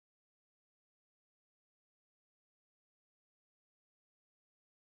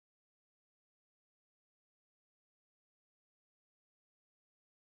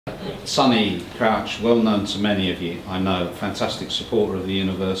Sunny Crouch, well known to many of you, I know, a fantastic supporter of the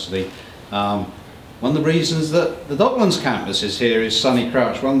university. One of the reasons that the Docklands campus is here is Sunny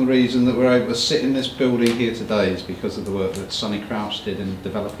Crouch. One of the reasons that we're able to sit in this building here today is because of the work that Sunny Crouch did in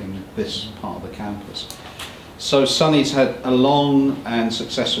developing this part of the campus. So Sunny's had a long and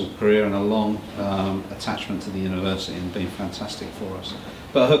successful career and a long attachment to the university and been fantastic for us.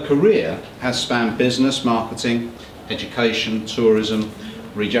 But her career has spanned business, marketing, education, tourism,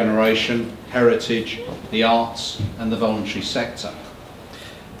 regeneration, heritage, the arts and the voluntary sector.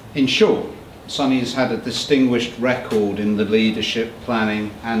 In short, Sunny has had a distinguished record in the leadership,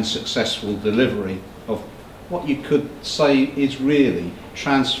 planning and successful delivery of what you could say is really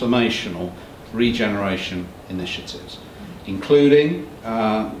transformational regeneration initiatives, including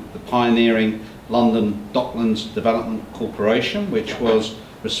the pioneering London Docklands Development Corporation, which was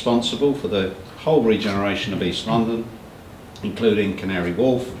responsible for the whole regeneration of East London, including Canary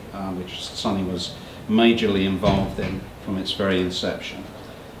Wharf, which Sunny was majorly involved in from its very inception.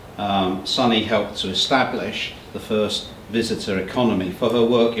 Sunny helped to establish the first visitor economy. For her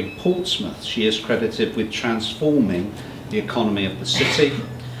work in Portsmouth, she is credited with transforming the economy of the city.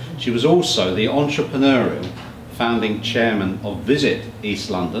 She was also the entrepreneurial founding chairman of Visit East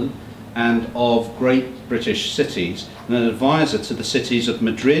London and of Great British Cities, and an advisor to the cities of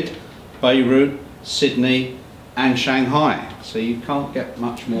Madrid, Beirut, Sydney and Shanghai. So you can't get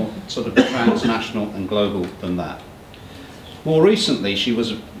much more sort of transnational and global than that. More recently, she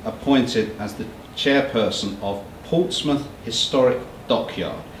was appointed as the chairperson of Portsmouth Historic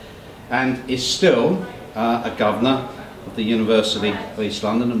Dockyard and is still a governor of the University of East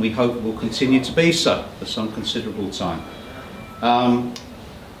London, and we hope will continue to be so for some considerable time.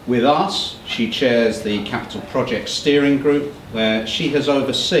 With us, she chairs the Capital Project Steering Group, where she has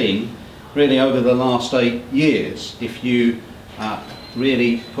overseen, really over the last 8 years, if you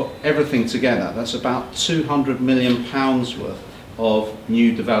really put everything together, that's about £200 million worth of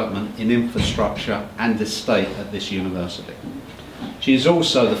new development in infrastructure and estate at this university. She is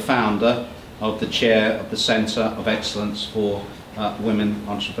also the founder of the chair of the Centre of Excellence for Women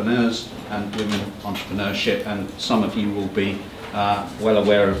Entrepreneurs and Women Entrepreneurship, and some of you will be well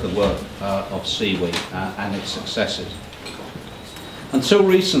aware of the work of Seaweed and its successes. Until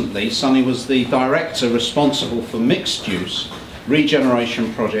recently, Sunny was the director responsible for mixed-use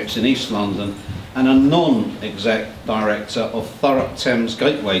regeneration projects in East London and a non-exec director of Thurrock Thames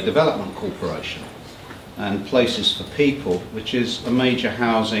Gateway Development Corporation and Places for People, which is a major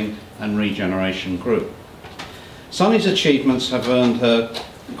housing and regeneration group. Sunny's achievements have earned her,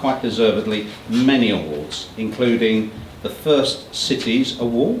 quite deservedly, many awards, including the First Cities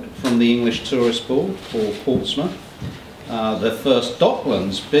Award from the English Tourist Board for Portsmouth, the first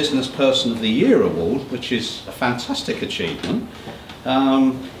Docklands Business Person of the Year Award, which is a fantastic achievement,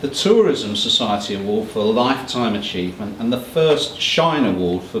 the Tourism Society Award for Lifetime Achievement, and the first Shine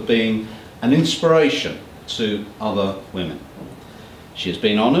Award for being an inspiration to other women. She has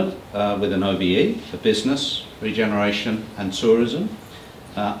been honoured with an OBE for Business, Regeneration and Tourism,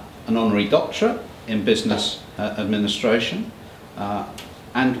 an honorary doctorate in Business Administration,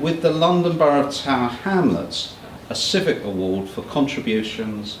 and with the London Borough of Tower Hamlets, a Civic Award for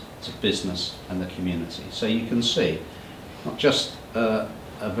contributions to business and the community. So you can see, not just a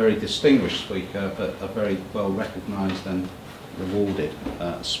very distinguished speaker, but a very well recognised and rewarded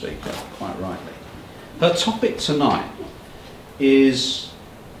speaker, quite rightly. Her topic tonight is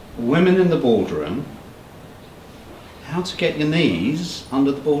women in the boardroom, how to get your knees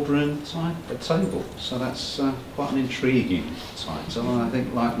under the boardroom table. So that's quite an intriguing title, and I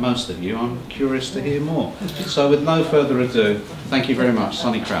think, like most of you, I'm curious to hear more. So with no further ado, thank you very much.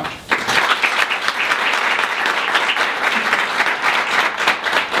 Sunny Crouch.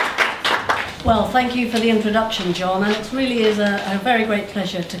 Well, thank you for the introduction, John, and it really is a very great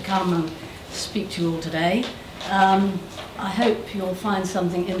pleasure to come and speak to you all today. I hope you'll find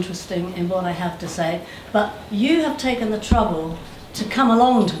something interesting in what I have to say, but you have taken the trouble to come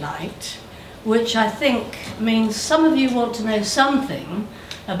along tonight, which I think means some of you want to know something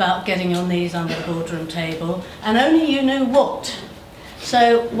about getting your knees under the boardroom table, and only you know what.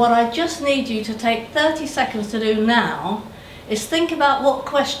 So what I just need you to take 30 seconds to do now is think about what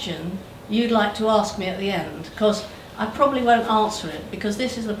question you'd like to ask me at the end, because I probably won't answer it, because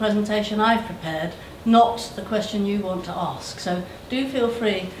this is the presentation I've prepared, not the question you want to ask. So do feel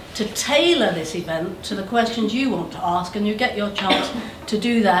free to tailor this event to the questions you want to ask, and you get your chance to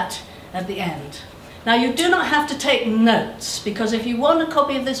do that at the end. Now, you do not have to take notes, because if you want a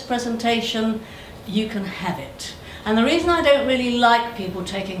copy of this presentation, you can have it. And the reason I don't really like people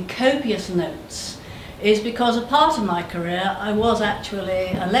taking copious notes is because a part of my career I was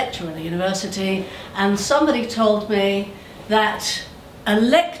actually a lecturer at a university, and somebody told me that a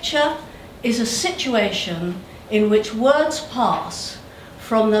lecture is a situation in which words pass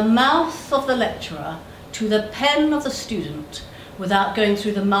from the mouth of the lecturer to the pen of the student without going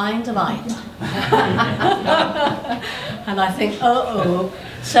through the mind of either. And I think, oh.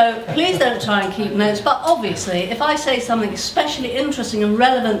 So please don't try and keep notes, but obviously if I say something especially interesting and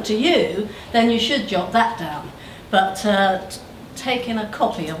relevant to you, then you should jot that down. But taking a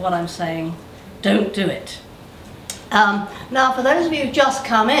copy of what I'm saying, don't do it. Now, for those of you who've just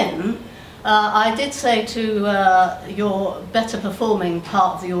come in, I did say to your better performing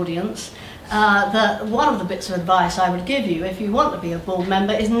part of the audience that one of the bits of advice I would give you if you want to be a board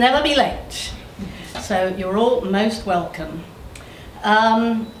member is never be late. So you're all most welcome.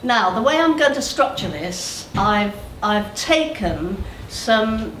 Now, the way I'm going to structure this, I've taken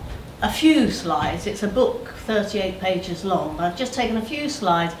a few slides. It's a book, 38 pages long, but I've just taken a few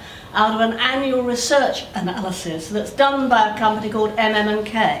slides out of an annual research analysis that's done by a company called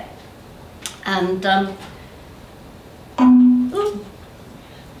MM&K. And,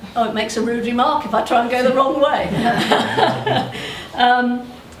 oh, it makes a rude remark if I try and go the wrong way.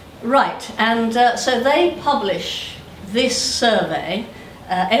 Right, and so they publish this survey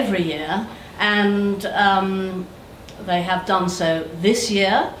every year, and they have done so this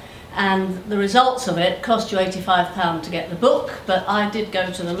year, and the results of it cost you £85 to get the book, but I did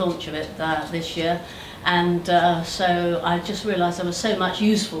go to the launch of it this year, and so I just realised there was so much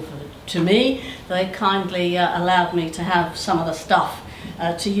useful to me, they kindly allowed me to have some of the stuff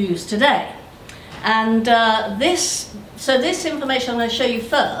to use today. And this information I'm going to show you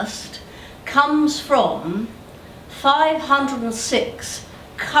first comes from 506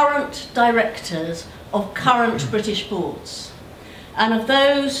 current directors of current British boards. And of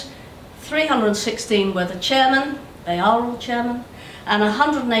those, 316 were the chairman, they are all chairmen, and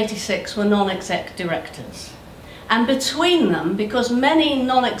 186 were non-exec directors. And between them, because many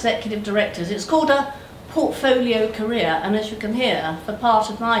non-executive directors, it's called a portfolio career, and as you can hear, for part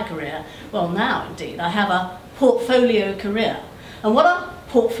of my career, well now indeed, I have a portfolio career. And what a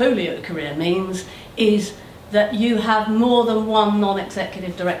portfolio career means is that you have more than one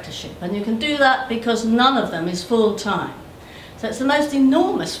non-executive directorship, and you can do that because none of them is full-time. So it's the most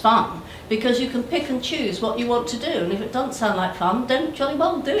enormous fun, because you can pick and choose what you want to do, and if it doesn't sound like fun, don't jolly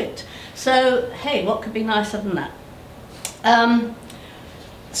well do it. So hey, what could be nicer than that?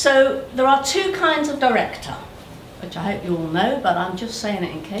 So there are two kinds of director, which I hope you all know, but I'm just saying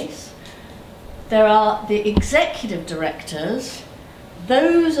it in case. There are the executive directors.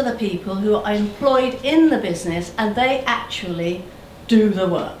 Those are the people who are employed in the business and they actually do the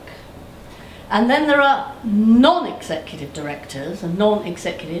work. And then there are non-executive directors, and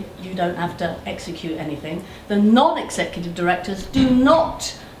non-executive, you don't have to execute anything. The non-executive directors do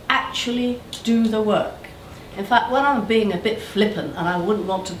not actually do the work. In fact, when I'm being a bit flippant, and I wouldn't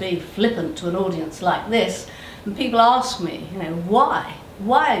want to be flippant to an audience like this, and people ask me, you know, why?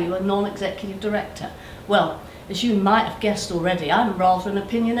 Why are you a non-executive director? Well, as you might have guessed already, I'm rather an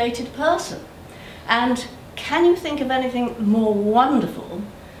opinionated person. And can you think of anything more wonderful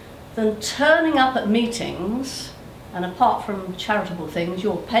than turning up at meetings, and apart from charitable things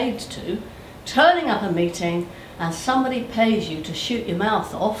you're paid to, turning up a meeting and somebody pays you to shoot your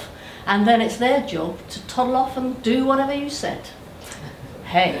mouth off, and then it's their job to toddle off and do whatever you said.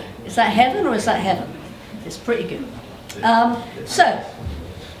 Hey, is that heaven or is that heaven? It's pretty good. So,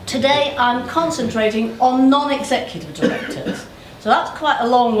 today I'm concentrating on non-executive directors. So that's quite a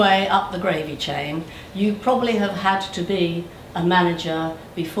long way up the gravy chain. You probably have had to be a manager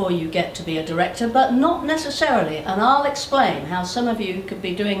before you get to be a director, but not necessarily, and I'll explain how some of you could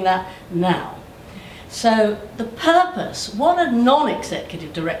be doing that now. So the purpose, what are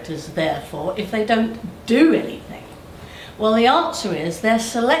non-executive directors there for if they don't do anything? Well, the answer is they're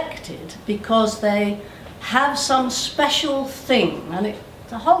selected because they have some special thing, and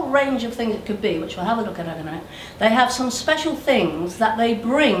it's a whole range of things it could be, which we'll have a look at in a minute. They have some special things that they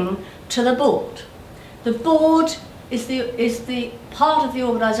bring to the board. The board is the part of the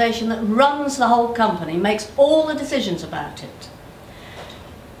organisation that runs the whole company, makes all the decisions about it.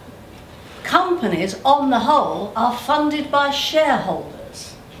 Companies, on the whole, are funded by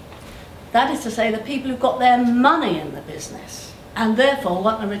shareholders. That is to say, the people who've got their money in the business and therefore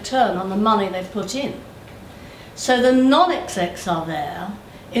want a return on the money they've put in. So the non-execs are there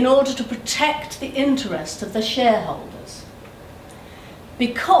in order to protect the interests of the shareholders.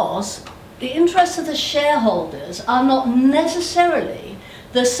 Because the interests of the shareholders are not necessarily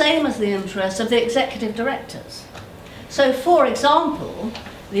the same as the interests of the executive directors. So, for example,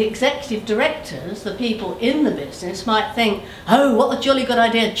 the executive directors, the people in the business, might think, oh, what a jolly good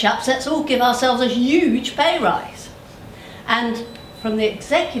idea, chaps, let's all give ourselves a huge pay rise. And from the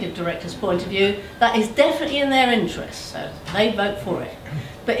executive director's point of view, that is definitely in their interest, so they vote for it.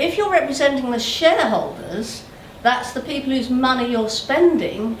 But if you're representing the shareholders, that's the people whose money you're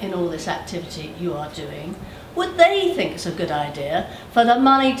spending in all this activity you are doing, would they think it's a good idea for the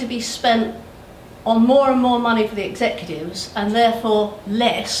money to be spent on more and more money for the executives and therefore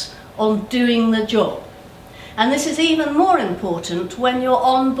less on doing the job? And this is even more important when you're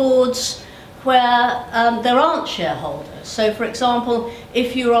on boards where there aren't shareholders. So for example,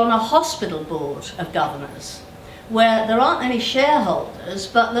 if you're on a hospital board of governors, where there aren't any shareholders,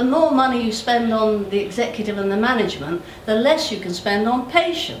 but the more money you spend on the executive and the management, the less you can spend on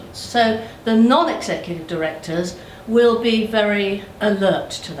patients. So the non-executive directors will be very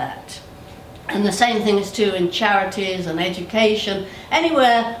alert to that. And the same thing is true in charities and education,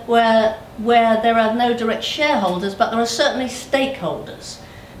 anywhere where there are no direct shareholders, but there are certainly stakeholders,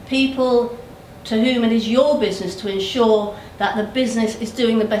 people to whom it is your business to ensure that the business is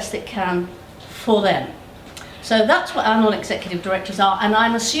doing the best it can for them. So that's what our non-executive directors are, and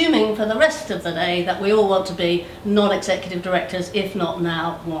I'm assuming for the rest of the day that we all want to be non-executive directors, if not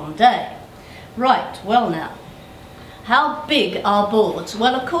now, one day. Right, well now, how big are boards?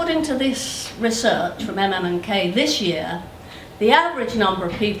 Well, according to this research from MM&K this year, the average number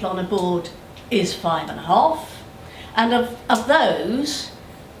of people on a board is 5.5, and of those,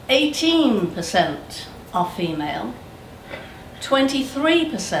 18% are female,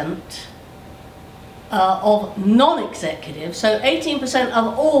 23% of non-executive, so 18%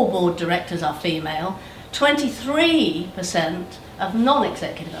 of all board directors are female, 23% of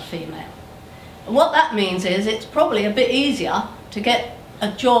non-executive are female. What that means is it's probably a bit easier to get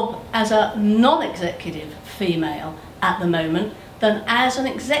a job as a non-executive female at the moment than as an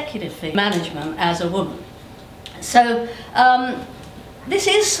executive female, management as a woman. So this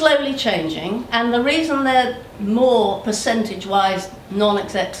is slowly changing, and the reason there are more percentage-wise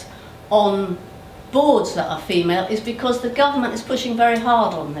non-execs on boards that are female is because the government is pushing very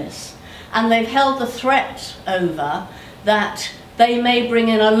hard on this, and they've held the threat over that they may bring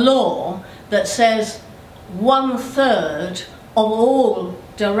in a law that says 1/3 of all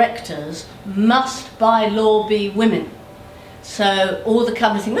directors must by law be women. So all the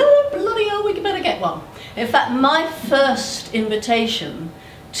companies think, oh bloody hell, we better get one. In fact, my first invitation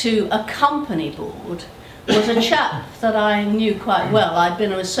to a company board was a chap that I knew quite well. I'd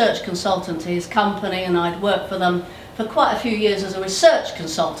been a research consultant to his company, and I'd worked for them for quite a few years as a research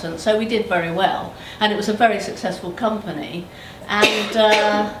consultant, so we did very well, and it was a very successful company. And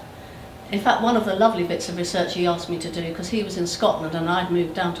in fact, one of the lovely bits of research he asked me to do, because he was in Scotland and I'd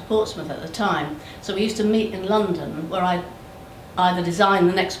moved down to Portsmouth at the time, so we used to meet in London, where I'd either design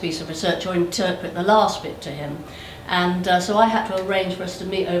the next piece of research or interpret the last bit to him. And so I had to arrange for us to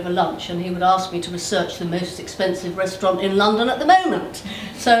meet over lunch, and he would ask me to research the most expensive restaurant in London at the moment.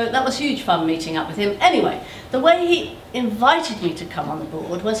 So that was huge fun meeting up with him. Anyway, the way he invited me to come on the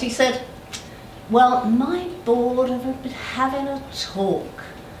board was he said, well, my board have been having a talk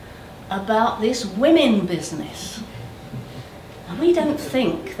about this women business, and we don't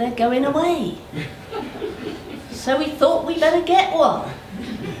think they're going away. So we thought we better get one.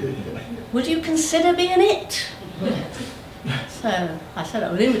 Would you consider being it? So I said,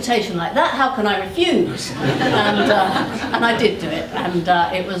 oh, an invitation like that, how can I refuse? And I did do it, and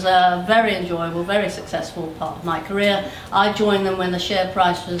it was a very enjoyable, very successful part of my career. I joined them when the share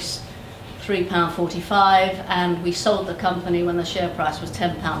price was £3.45, and we sold the company when the share price was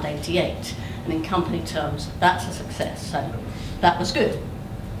 £10.88. And in company terms, that's a success, so that was good.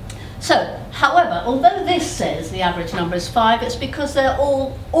 So, however, although this says the average number is 5, it's because they're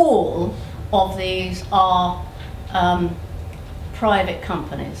all of these are private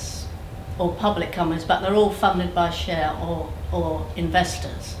companies or public companies, but they're all funded by share or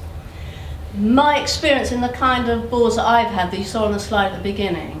investors. My experience in the kind of boards that I've had that you saw on the slide at the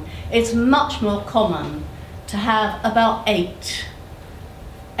beginning, it's much more common to have about 8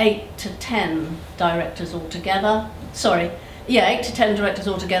 to 10 directors altogether. Sorry, yeah, 8 to 10 directors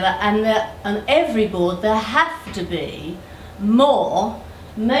altogether, and on every board there have to be more,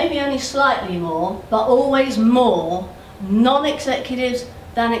 maybe only slightly more, but always more non-executives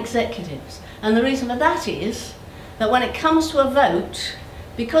than executives. And the reason for that is that when it comes to a vote,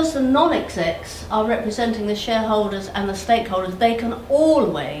 because the non-execs are representing the shareholders and the stakeholders, they can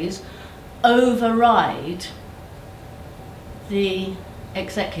always override the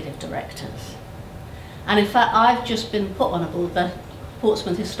executive directors. And in fact, I've just been put on a board, the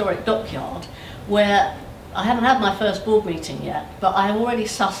Portsmouth Historic Dockyard, where I haven't had my first board meeting yet, but I have already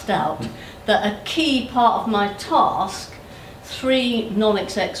sussed out that a key part of my task, 3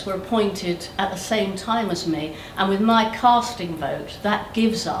 non-execs were appointed at the same time as me, and with my casting vote, that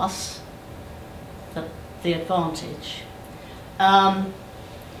gives us the advantage. And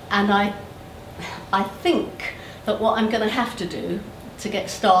I think that what I'm going to have to do to get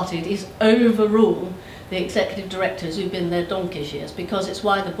started is overrule the executive directors who've been there donkey's years, because it's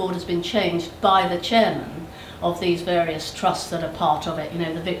why the board has been changed by the chairman of these various trusts that are part of it, you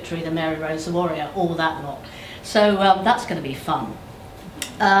know, the Victory, the Mary Rose, the Warrior, all that lot. So that's going to be fun.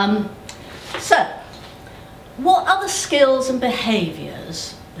 So, what are the skills and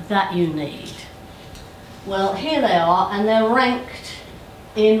behaviours that you need? Well, here they are, and they're ranked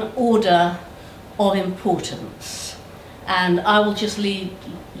in order of importance. And I will just leave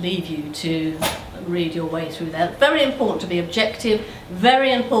you to read your way through that. Very important to be objective,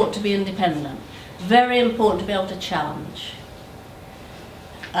 very important to be independent, very important to be able to challenge.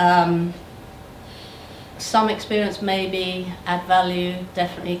 Some experience maybe, add value,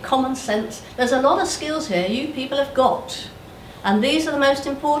 definitely. Common sense. There's a lot of skills here you people have got. And these are the most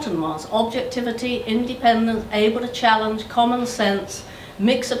important ones. Objectivity, independence, able to challenge, common sense,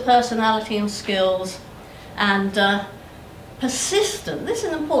 mix of personality and skills, and persistent. This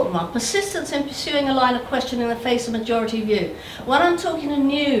is an important one. Persistence in pursuing a line of question in the face of majority view. When I'm talking to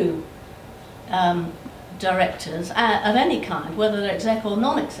new directors of any kind, whether they're exec or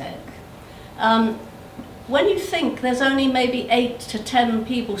non-exec, when you think there's only maybe 8 to 10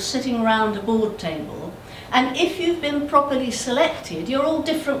 people sitting around a board table, and if you've been properly selected, you're all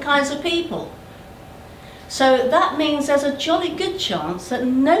different kinds of people. So that means there's a jolly good chance that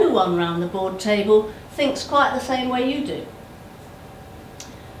no one round the board table thinks quite the same way you do.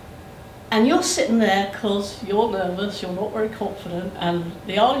 And you're sitting there because you're nervous, you're not very confident, and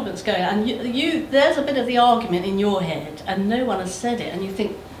the argument's going, and there's a bit of the argument in your head, and no one has said it, and you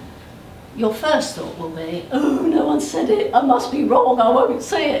think, your first thought will be, oh, no one said it, I must be wrong, I won't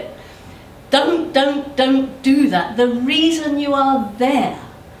say it. Don't do that. The reason you are there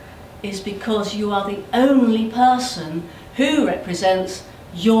is because you are the only person who represents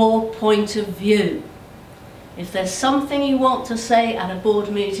your point of view. If there's something you want to say at a board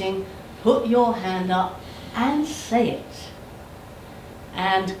meeting, put your hand up and say it.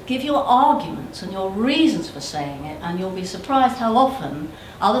 And give your arguments and your reasons for saying it, and you'll be surprised how often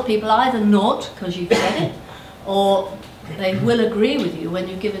other people either nod because you've said it, or they will agree with you when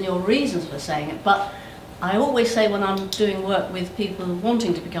you've given your reasons for saying it. But I always say when I'm doing work with people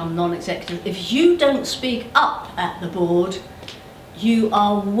wanting to become non-executive, if you don't speak up at the board, you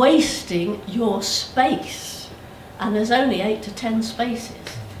are wasting your space. And there's only 8 to 10 spaces.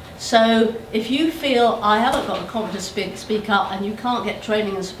 So if you feel I haven't got the confidence to speak up and you can't get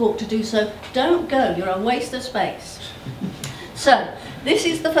training and support to do so, don't go, you're a waste of space. So this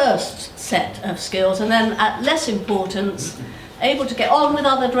is the first set of skills, and then at less importance, able to get on with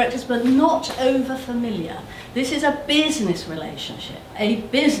other directors but not over familiar. This is a business relationship, You're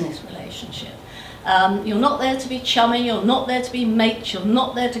not there to be chummy, you're not there to be mates, you're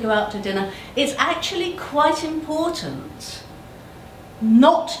not there to go out to dinner. It's actually quite important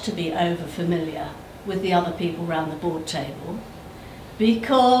not to be over familiar with the other people around the board table,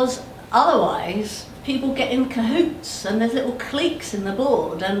 because otherwise people get in cahoots and there's little cliques in the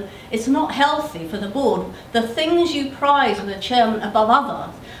board, and it's not healthy for the board. The things you prize with the chairman above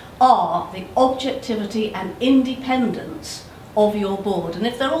others are the objectivity and independence of your board. And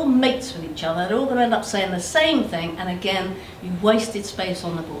if they're all mates with each other, they're all going to end up saying the same thing, and again, you've wasted space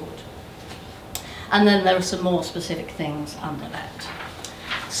on the board. And then there are some more specific things under that.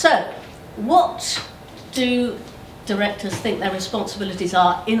 So, what do directors think their responsibilities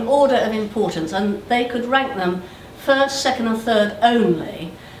are in order of importance? And they could rank them first, second and third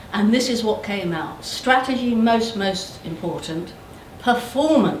only, and this is what came out. Strategy, most important.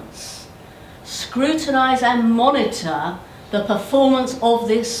 Performance. Scrutinise and monitor the performance of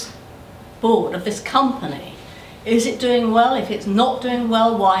this board, of this company. Is it doing well? If it's not doing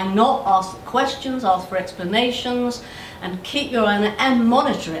well, why not? Ask questions, ask for explanations, and keep your eye on it and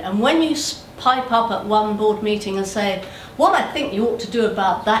monitor it. And when you pipe up at one board meeting and say, what I think you ought to do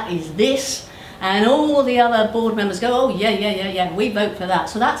about that is this, and all the other board members go, oh yeah, we vote for that.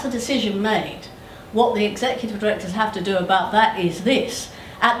 So that's a decision made. What the executive directors have to do about that is this.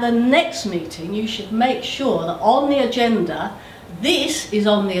 At the next meeting, you should make sure that on the agenda, this is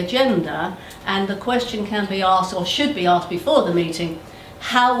on the agenda, and the question can be asked, or should be asked before the meeting,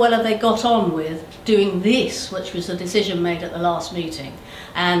 how well have they got on with doing this, which was the decision made at the last meeting?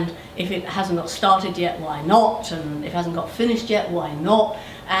 And if it hasn't got started yet, why not? And if it hasn't got finished yet, why not?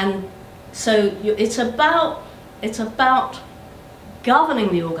 And So it's about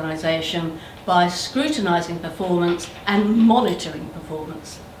governing the organisation by scrutinising performance and monitoring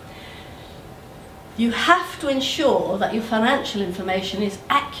performance. You have to ensure that your financial information is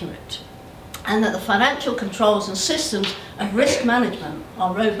accurate and that the financial controls and systems of risk management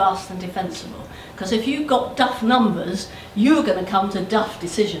are robust and defensible. Because if you've got duff numbers, you're going to come to duff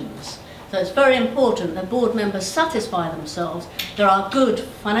decisions. So it's very important that board members satisfy themselves there are good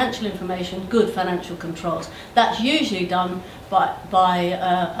financial information, good financial controls. That's usually done by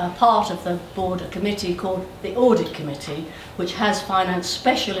a part of the board, a committee called the Audit Committee, which has finance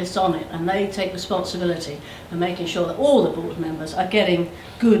specialists on it, and they take responsibility for making sure that all the board members are getting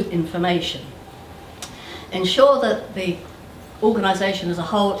good information. Ensure that the organisation as a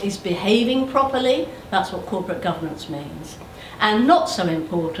whole is behaving properly. That's what corporate governance means. And not so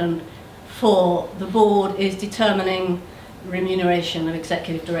important for the board is determining remuneration of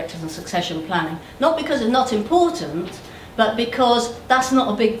executive directors and succession planning. Not because it's not important, but because that's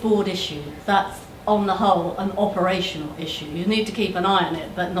not a big board issue. That's, on the whole, an operational issue. You need to keep an eye on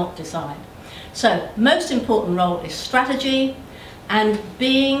it, but not decide. So, most important role is strategy and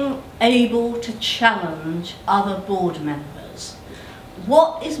being able to challenge other board members.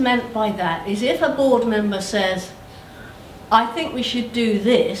 What is meant by that is if a board member says, I think we should do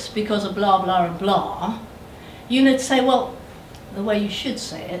this because of blah, blah, and blah, you need to say, well, the way you should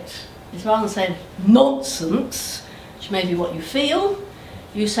say it is rather than saying nonsense, which may be what you feel,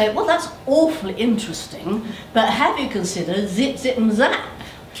 you say, well, that's awfully interesting, but have you considered zip, zip, and zap?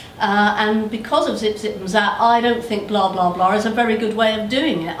 And because of zip, zip, and zap, I don't think blah, blah, blah is a very good way of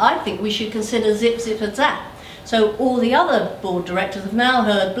doing it. I think we should consider zip, zip, and zap. So all the other board directors have now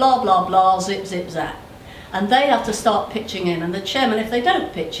heard blah, blah, blah, zip, zip, zap. And they have to start pitching in. And the chairman, if they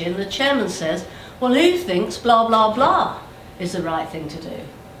don't pitch in, the chairman says, well, who thinks blah, blah, blah is the right thing to do?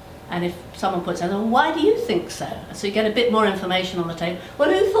 And if someone puts in, well, why do you think so? So you get a bit more information on the table. Well,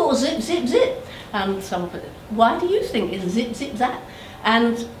 who thought zip, zip, zip? And someone puts, why do you think it's zip, zip, zap?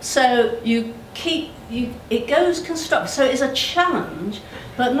 And so it goes constructive. So it's a challenge,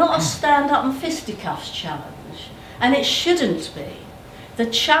 but not a stand up and fisticuffs challenge. And it shouldn't be. The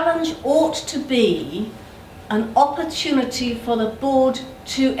challenge ought to be an opportunity for the board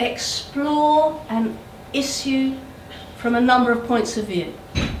to explore an issue from a number of points of view.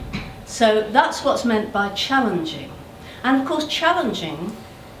 So that's what's meant by challenging. And of course, challenging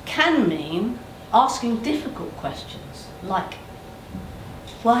can mean asking difficult questions, like,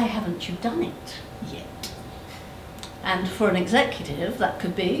 why haven't you done it yet? And for an executive, that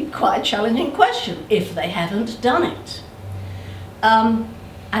could be quite a challenging question, if they haven't done it.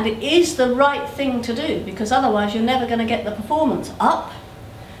 And it is the right thing to do, because otherwise you're never going to get the performance up.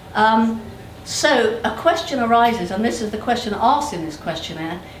 So a question arises, and this is the question asked in this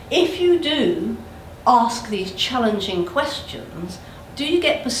questionnaire. If you do ask these challenging questions, do you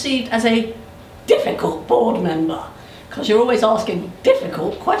get perceived as a difficult board member? Because you're always asking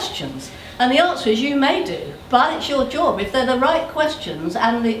difficult questions. And the answer is you may do, but it's your job. If they're the right questions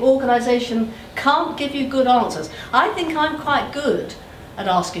and the organisation can't give you good answers. I think I'm quite good at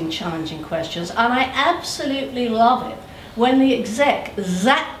asking challenging questions, and I absolutely love it when the exec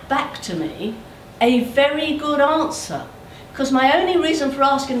zap back to me a very good answer, because my only reason for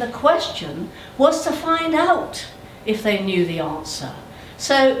asking the question was to find out if they knew the answer.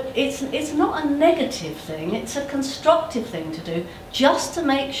 So it's not a negative thing, it's a constructive thing to do, just to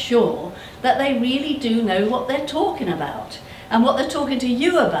make sure that they really do know what they're talking about and what they're talking to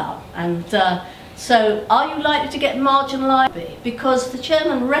you about. And so are you likely to get marginalised? Because the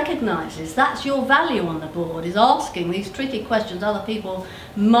chairman recognises that's your value on the board, is asking these tricky questions other people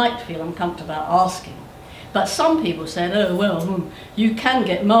might feel uncomfortable about asking. But some people said, oh, well, you can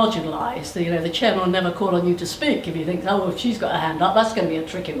get marginalised. You know, the chairman will never call on you to speak if he thinks, oh, well, if she's got a hand up, that's going to be a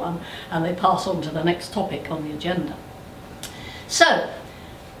tricky one. And they pass on to the next topic on the agenda. So,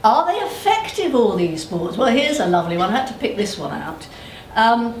 are they effective, all these boards? Well, here's a lovely one. I had to pick this one out.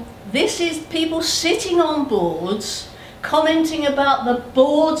 This is people sitting on boards, commenting about the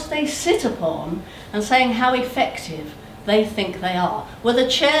boards they sit upon and saying how effective they think they are. Well, the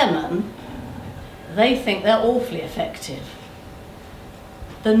chairman, they think they're awfully effective.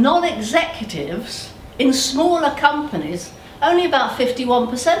 The non-executives in smaller companies, only about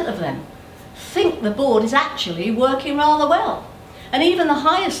 51% of them think the board is actually working rather well. And even the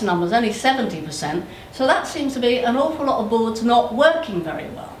highest numbers, only 70%, so that seems to be an awful lot of boards not working very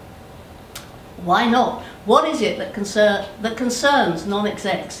well. Why not? What is it that concerns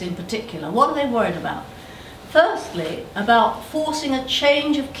non-execs in particular? What are they worried about? Firstly, about forcing a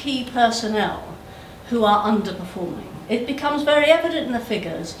change of key personnel who are underperforming. it becomes very evident in the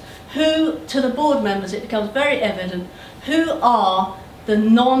figures to the board members, it becomes very evident who are the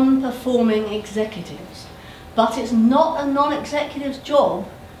non-performing executives. But it's not a non-executive's job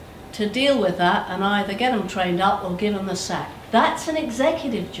to deal with that and either get them trained up or give them the sack. That's an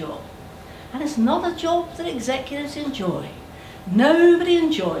executive job. And it's not a job that executives enjoy. Nobody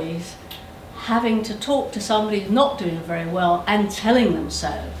enjoys having to talk to somebody who's not doing very well and telling them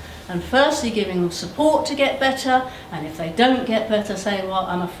so. And firstly giving them support to get better, and if they don't get better, saying, well,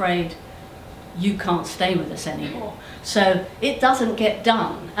 I'm afraid you can't stay with us anymore. So it doesn't get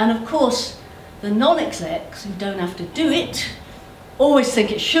done. And of course, the non-execs who don't have to do it always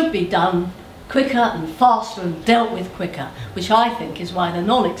think it should be done quicker and faster and dealt with quicker, which I think is why the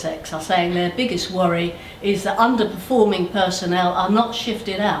non-execs are saying their biggest worry is that underperforming personnel are not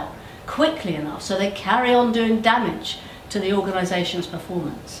shifted out quickly enough, so they carry on doing damage to the organisation's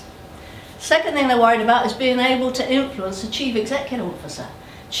performance. Second thing they're worried about is being able to influence the Chief Executive Officer.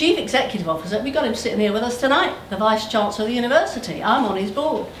 Chief Executive Officer, we've got him sitting here with us tonight, the Vice Chancellor of the University. I'm on his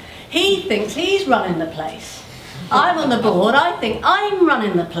board. He thinks he's running the place. I'm on the board, I think I'm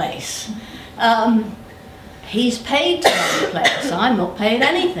running the place. He's paid to run the place, I'm not paid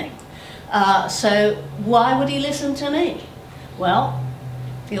anything. So why would he listen to me? Well,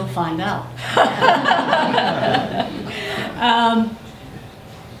 you'll find out.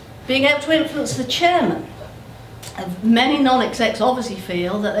 Being able to influence the chairman. Many non-execs obviously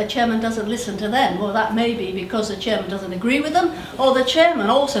feel that their chairman doesn't listen to them. Well, that may be because the chairman doesn't agree with them, or the chairman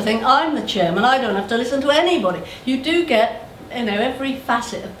also think, I'm the chairman, I don't have to listen to anybody. You do get, you know, every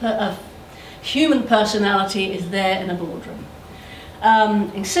facet of human personality is there in a boardroom.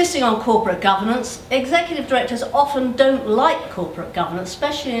 Insisting on corporate governance. Executive directors often don't like corporate governance,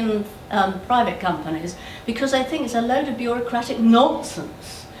 especially in private companies, because they think it's a load of bureaucratic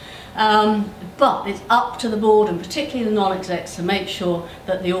nonsense. But it's up to the board, and particularly the non-execs, to make sure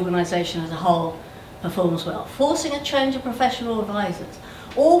that the organisation as a whole performs well. Forcing a change of professional advisors.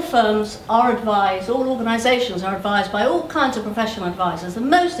 All firms are advised, all organisations are advised by all kinds of professional advisors. The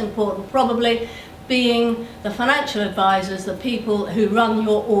most important probably being the financial advisors, the people who run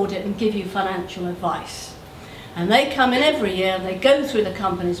your audit and give you financial advice. And they come in every year and they go through the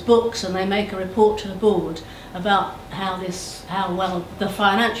company's books and they make a report to the board about how well the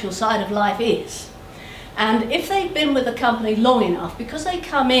financial side of life is. And if they've been with the company long enough, because they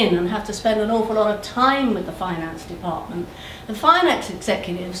come in and have to spend an awful lot of time with the finance department, the finance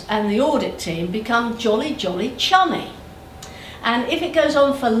executives and the audit team become jolly chummy. And if it goes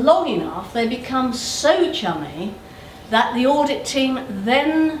on for long enough, they become so chummy that the audit team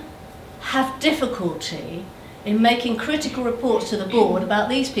then have difficulty in making critical reports to the board about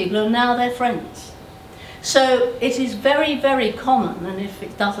these people who are now their friends. So it is very common, and if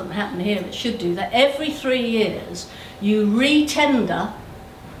it doesn't happen here, it should do, that every 3 years you re-tender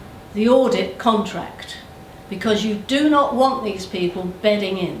the audit contract because you do not want these people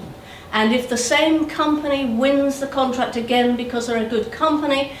bedding in. And if the same company wins the contract again because they're a good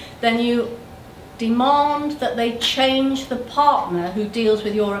company, then you demand that they change the partner who deals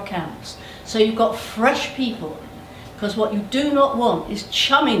with your accounts. So you've got fresh people, because what you do not want is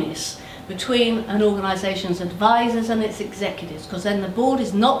chumminess between an organisation's advisors and its executives, because then the board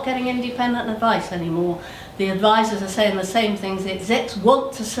is not getting independent advice anymore. The advisors are saying the same things the execs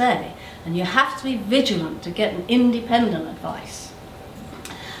want to say, and you have to be vigilant to get an independent advice.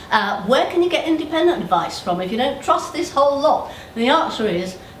 Where can you get independent advice from if you don't trust this whole lot? The answer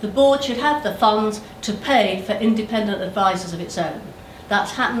is the board should have the funds to pay for independent advisors of its own.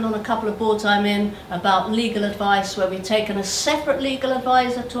 That's happened on a couple of boards I'm in about legal advice, where we've taken a separate legal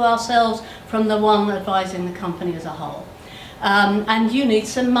advisor to ourselves from the one advising the company as a whole. And you need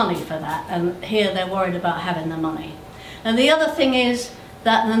some money for that, and here they're worried about having the money. And the other thing is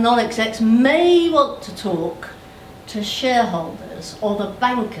that the non-execs may want to talk to shareholders or the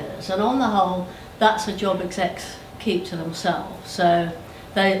bankers, and on the whole, that's a job execs keep to themselves. So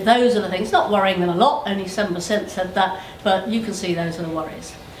those are the things, not worrying them a lot, only 7% said that, but you can see those are the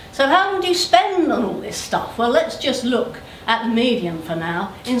worries. So how would you spend on all this stuff? Well, let's just look at the median for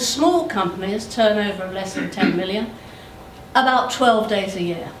now. In small companies, turnover of less than 10 million, about 12 days a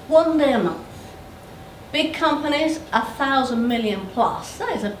year, 1 day a month. Big companies, 1,000 million plus,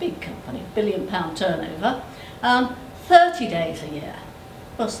 that is a big company, £1 billion turnover, 30 days a year.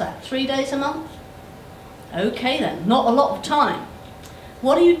 What's that, 3 days a month? Okay then, not a lot of time.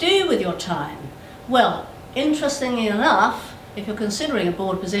 What do you do with your time? Well, interestingly enough, if you're considering a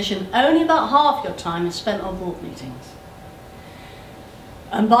board position, only about half your time is spent on board meetings.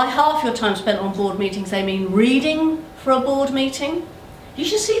 And by half your time spent on board meetings, they mean reading for a board meeting, You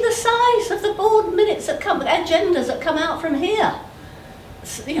should see the size of the board minutes that come, agendas that come out from here.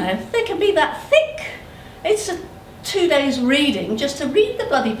 You know, they can be that thick. It's 2 days reading just to read the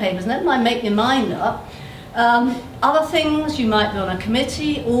bloody papers, never mind make your mind up. Other things, you might be on a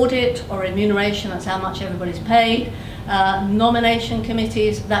committee, audit or remuneration, that's how much everybody's paid. Nomination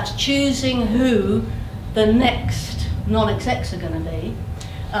committees, that's choosing who the next non-execs are going to be.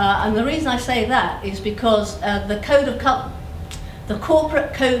 And the reason I say that is because the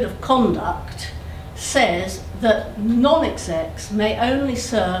corporate code of conduct says that non-execs may only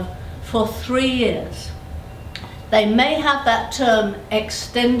serve for 3 years. They may have that term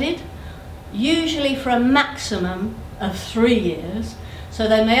extended, usually for a maximum of 3 years, so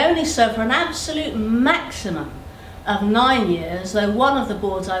they may only serve for an absolute maximum of 9 years, though one of the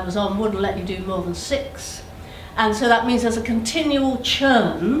boards I was on wouldn't let you do more than 6. And so that means there's a continual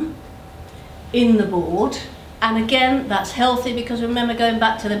churn in the board. And again, that's healthy, because remember, going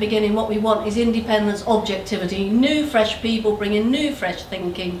back to the beginning, what we want is independence, objectivity, new fresh people bringing new fresh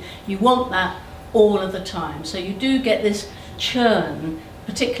thinking. You want that all of the time. So you do get this churn,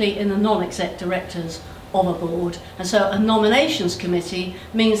 particularly in the non-exec directors of a board. And so a nominations committee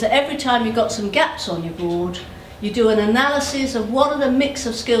means that every time you've got some gaps on your board, you do an analysis of what are the mix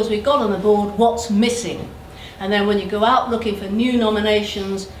of skills we've got on the board, what's missing. And then when you go out looking for new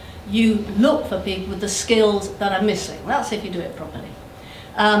nominations, you look for people with the skills that are missing. That's if you do it properly.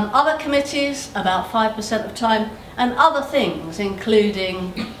 Other committees, about 5% of time, and other things,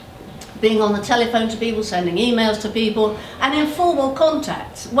 including being on the telephone to people, sending emails to people, and informal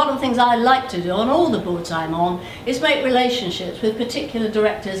contacts. One of the things I like to do on all the boards I'm on is make relationships with particular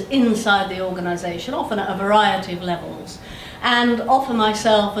directors inside the organisation, often at a variety of levels, and offer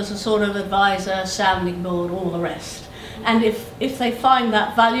myself as a sort of advisor, sounding board, all the rest. And if they find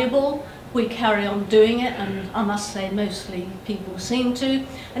that valuable, we carry on doing it, and I must say mostly people seem to.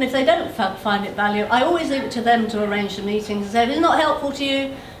 And if they don't find it valuable, I always leave it to them to arrange the meetings and say, if it's not helpful to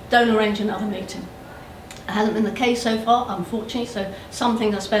you, don't arrange another meeting. It hasn't been the case so far, unfortunately, so some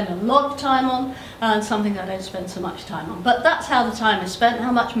things I spend a lot of time on, and some things I don't spend so much time on. But that's how the time is spent.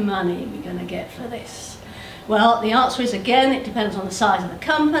 How much money are we going to get for this? Well, the answer is, again, it depends on the size of the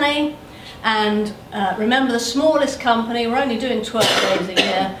company. And remember, the smallest company, we're only doing 12 days a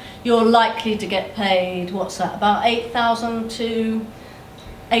year, you're likely to get paid, what's that, about £8,000 to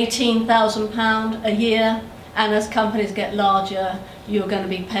 £18,000 a year. And as companies get larger, you're going to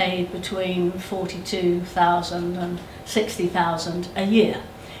be paid between £42,000 and £60,000 a year.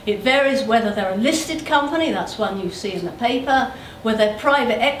 It varies whether they're a listed company, that's one you see in the paper, whether they're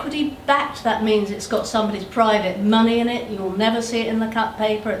private equity backed, that means it's got somebody's private money in it, you'll never see it in the cut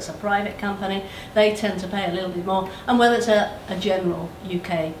paper, it's a private company, they tend to pay a little bit more, and whether it's a general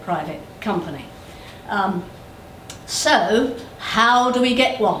UK private company. So, how do we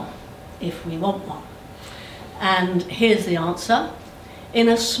get one, if we want one? And here's the answer. In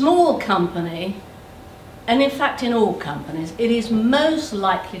a small company, and in fact in all companies, it is most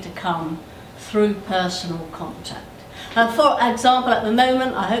likely to come through personal contact. For example, at the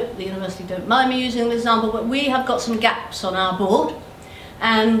moment, I hope the university don't mind me using the example, but we have got some gaps on our board,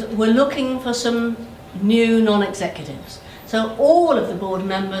 and we're looking for some new non-executives. So all of the board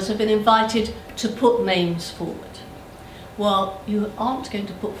members have been invited to put names forward. Well, you aren't going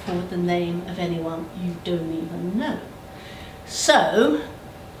to put forward the name of anyone you don't even know. So,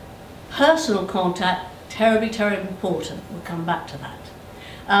 personal contact, terribly, terribly important. We'll come back to that.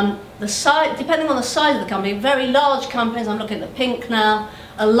 The size, depending on the size of the company, very large companies, I'm looking at the pink now,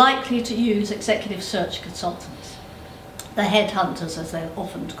 are likely to use executive search consultants, the headhunters as they're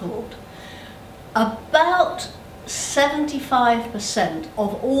often called. About 75%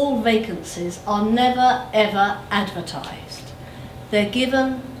 of all vacancies are never ever advertised. They're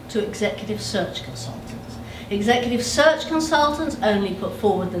given to executive search consultants. Executive search consultants only put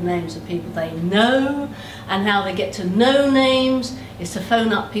forward the names of people they know, and how they get to know names is to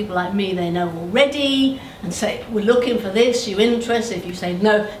phone up people like me they know already and say, we're looking for this, you interested? If you say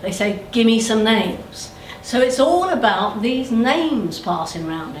no, they say, give me some names. So it's all about these names passing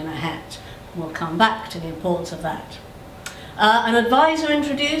around in a hat. We'll come back to the importance of that. An advisor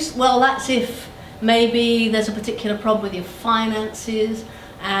introduced, well, that's if maybe there's a particular problem with your finances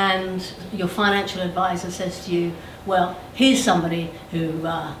and your financial advisor says to you, well, here's somebody who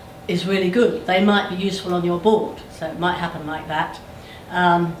is really good. They might be useful on your board. So it might happen like that.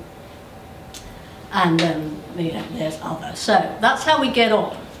 And then there's others. So that's how we get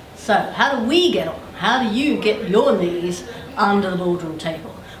on. So how do we get on? How do you get your knees under the boardroom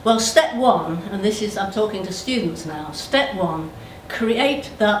table? Well, step one, and this is, I'm talking to students now, step one,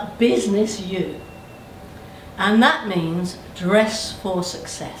 create the business you. And that means dress for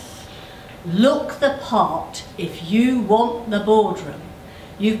success. Look the part if you want the boardroom.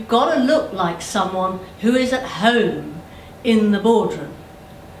 You've got to look like someone who is at home in the boardroom.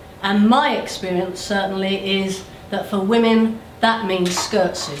 And my experience certainly is that for women, that means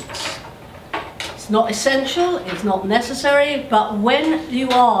skirt suits. It's not essential, it's not necessary, but when you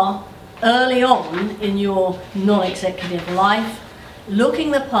are early on in your non-executive life, looking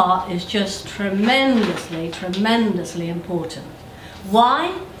the part is just tremendously, tremendously important.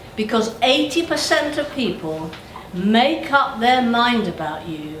 Why? Because 80% of people make up their mind about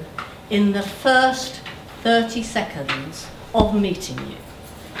you in the first 30 seconds of meeting you.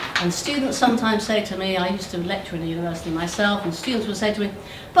 And students sometimes say to me, I used to lecture in a university myself, and students would say to me,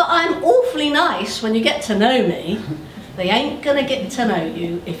 but I'm awfully nice when you get to know me. They ain't going to get to know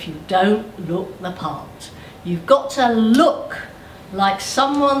you if you don't look the part. You've got to look like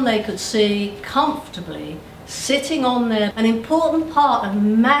someone they could see comfortably sitting on there. An important part of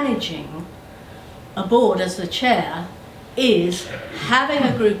managing a board as the chair is having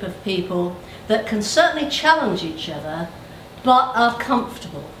a group of people that can certainly challenge each other but are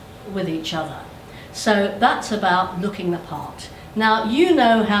comfortable with each other. So that's about looking the part. Now, you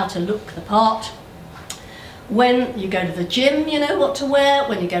know how to look the part. When you go to the gym, you know what to wear.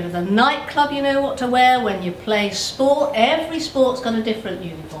 When you go to the nightclub, you know what to wear. When you play sport, every sport's got a different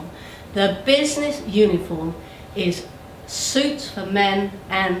uniform. The business uniform is suits for men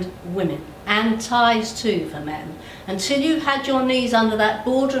and women, and ties too for men. Until you've had your knees under that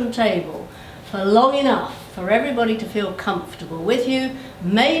boardroom table for long enough for everybody to feel comfortable with you,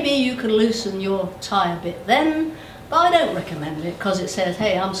 maybe you could loosen your tie a bit then, but I don't recommend it because it says,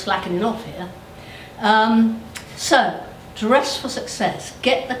 hey, I'm slackening off here. So, dress for success,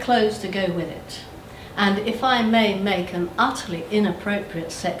 get the clothes to go with it. And if I may make an utterly inappropriate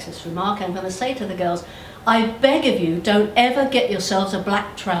sexist remark, I'm going to say to the girls, I beg of you, don't ever get yourselves a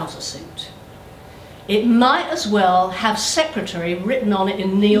black trouser suit. It might as well have secretary written on it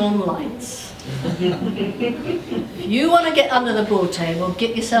in neon lights. If you want to get under the board table,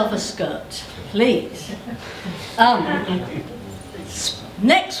 get yourself a skirt, please.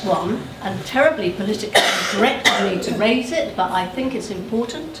 Next one, and terribly politically incorrect for me to raise it, but I think it's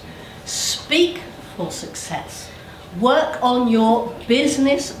important. Speak for success. Work on your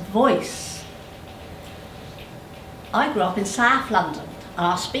business voice. I grew up in South London, and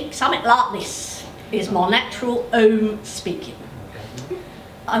I speak something like this, is my natural own speaking.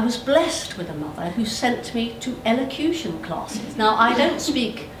 I was blessed with a mother who sent me to elocution classes. Now, I don't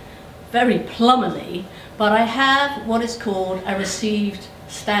speak very plumbily, but I have what is called a received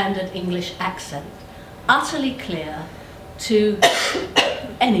standard English accent, utterly clear to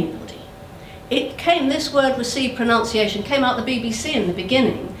anybody. This word received pronunciation came out the BBC in the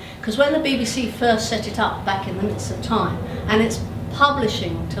beginning, because when the BBC first set it up back in the midst of time, and it's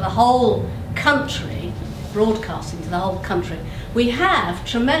publishing to the whole country, broadcasting to the whole country, we have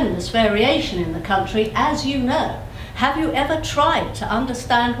tremendous variation in the country, as you know. Have you ever tried to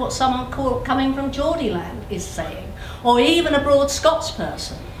understand what someone coming from Geordieland is saying? Or even a broad Scots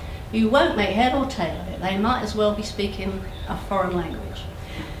person? You won't make head or tail of it. They might as well be speaking a foreign language.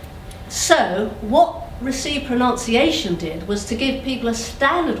 So, what received pronunciation did was to give people a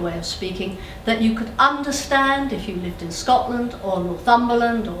standard way of speaking that you could understand if you lived in Scotland or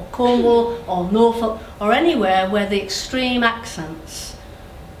Northumberland or Cornwall or Norfolk or anywhere where the extreme accents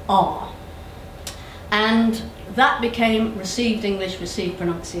are. And that became received English, received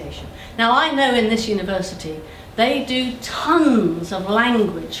pronunciation. Now, I know in this university they do tons of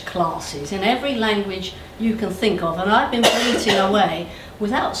language classes in every language you can think of, and I've been bleating away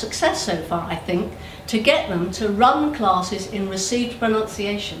without success so far, I think, to get them to run classes in received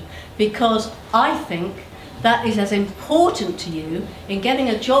pronunciation, because I think that is as important to you in getting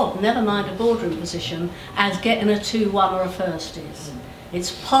a job, never mind a boardroom position, as getting a 2-1 or a first is.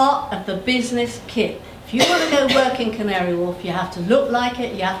 It's part of the business kit. If you want to go work in Canary Wharf, you have to look like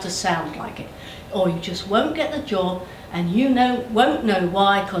it, you have to sound like it, or you just won't get the job, and you won't know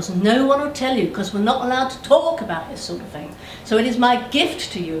why, because no one will tell you, because we're not allowed to talk about this sort of thing. So it is my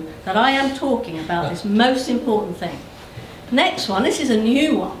gift to you that I am talking about this most important thing. Next one, this is a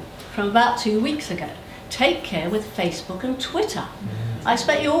new one from about 2 weeks ago. Take care with Facebook and Twitter. I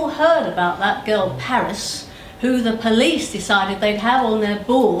expect you all heard about that girl Paris, who the police decided they'd have on their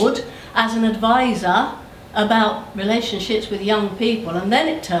board as an advisor about relationships with young people, and then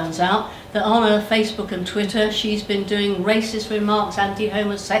it turns out that on her Facebook and Twitter she's been doing racist remarks,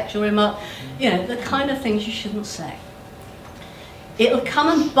 anti-homosexual remarks, you know, the kind of things you shouldn't say. It'll come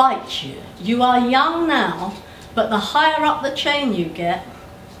and bite you. You are young now, but the higher up the chain you get,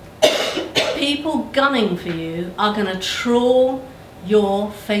 people gunning for you are going to trawl your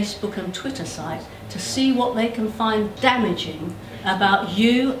Facebook and Twitter site to see what they can find damaging about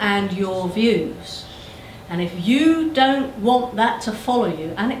you and your views. And if you don't want that to follow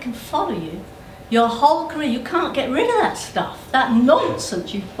you, and it can follow you your whole career, you can't get rid of that stuff, that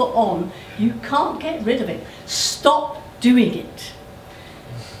nonsense you put on, you can't get rid of it. Stop doing it.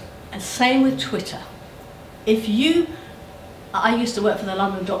 And same with Twitter. I used to work for the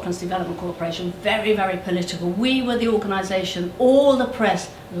London Docklands Development Corporation, very, very political. We were the organisation all the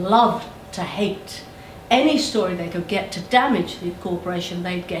press loved to hate. Any story they could get to damage the corporation,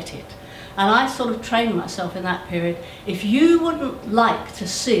 they'd get it. And I sort of trained myself in that period. If you wouldn't like to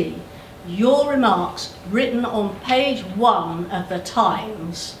see your remarks written on page 1 of the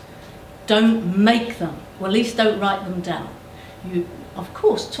Times, don't make them, or at least don't write them down. You, of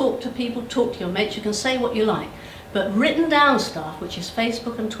course, talk to people, talk to your mates, you can say what you like. But written down stuff, which is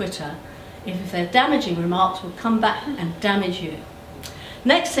Facebook and Twitter, if they're damaging remarks, will come back and damage you.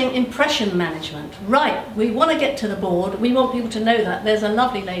 Next thing, impression management. Right, we want to get to the board. We want people to know that. There's a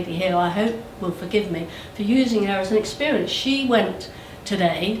lovely lady here, I hope will forgive me for using her as an experience. She went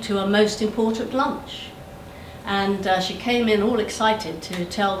today to a most important lunch. And she came in all excited to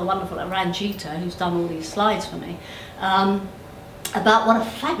tell the wonderful Ranjita, who's done all these slides for me, about what a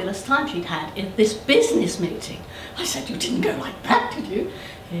fabulous time she'd had in this business meeting. I said, you didn't go like that, did you?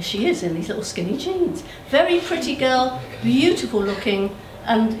 Here she is in these little skinny jeans. Very pretty girl, beautiful looking,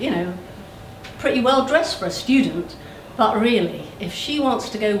 and, you know, pretty well dressed for a student. But really, if she wants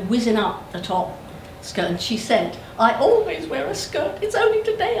to go whizzing up the top skirt, and she said, I always wear a skirt, it's only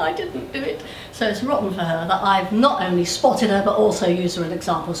today I didn't do it. So it's rotten for her that I've not only spotted her, but also used her as an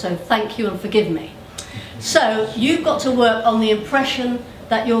example. So thank you and forgive me. So you've got to work on the impression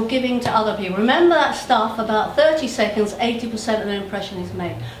that you're giving to other people. Remember that stuff, about 30 seconds, 80% of the impression is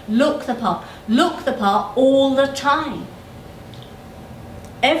made. Look the part. Look the part all the time.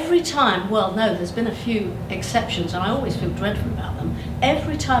 Every time, well no, there's been a few exceptions and I always feel dreadful about them.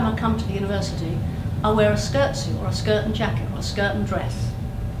 Every time I come to the university, I wear a skirt suit or a skirt and jacket or a skirt and dress.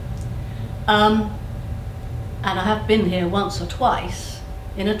 And I have been here once or twice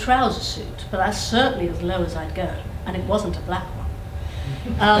in a trouser suit, but that's certainly as low as I'd go, and it wasn't a black one.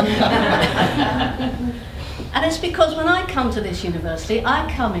 And it's because when I come to this university,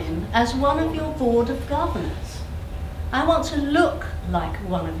 I come in as one of your board of governors. I want to look like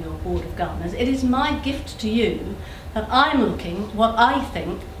one of your board of governors. It is my gift to you that I'm looking what I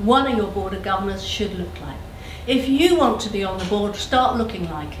think one of your board of governors should look like. If you want to be on the board, start looking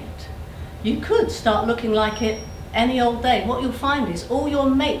like it. You could start looking like it any old day. What you'll find is all your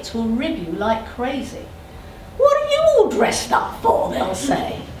mates will rib you like crazy. What are you all dressed up for, they'll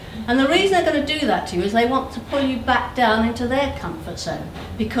say. And the reason they're going to do that to you is they want to pull you back down into their comfort zone,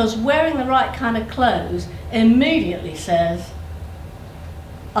 because wearing the right kind of clothes immediately says,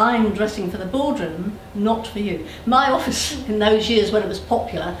 I'm dressing for the boardroom, not for you. My office in those years when it was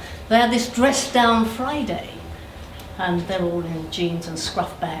popular, they had this dress down Friday, and they're all in jeans and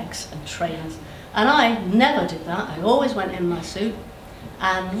scruff bags and trainers. And I never did that. I always went in my suit.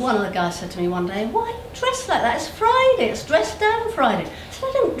 And one of the guys said to me one day, why are you dressed like that? It's Friday, it's dress down Friday. I said,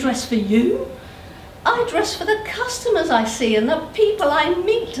 I don't dress for you. I dress for the customers I see and the people I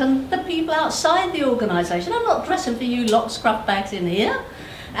meet and the people outside the organisation. I'm not dressing for you lot of scruff bags in here.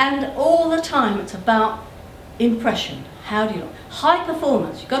 And all the time it's about impression. How do you look? High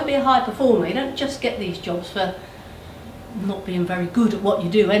performance. You've got to be a high performer. You don't just get these jobs for not being very good at what you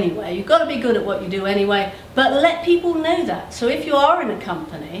do anyway. You've got to be good at what you do anyway, but let people know that. So if you are in a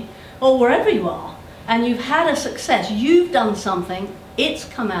company, or wherever you are, and you've had a success, you've done something, it's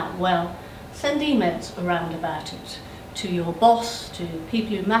come out well, send emails around about it to your boss, to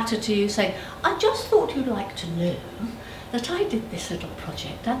people who matter to you, say, I just thought you'd like to know that I did this little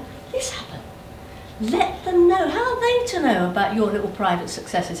project and this happened. Let them know. How are they to know about your little private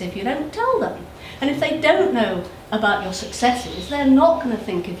successes if you don't tell them? And if they don't know about your successes, they're not going to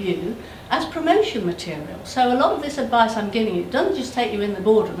think of you as promotion material. So a lot of this advice I'm giving you doesn't just take you in the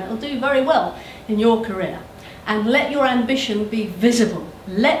boardroom, it'll do very well in your career. And let your ambition be visible.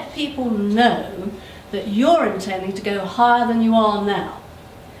 Let people know that you're intending to go higher than you are now.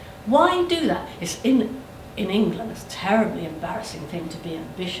 Why do that? It's in England, it's a terribly embarrassing thing to be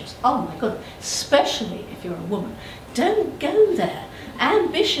ambitious. Oh my God, especially if you're a woman. Don't go there.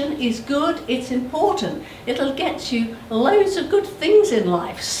 Ambition is good, it's important. It'll get you loads of good things in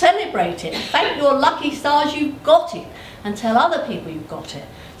life. Celebrate it. Thank your lucky stars you've got it. And tell other people you've got it.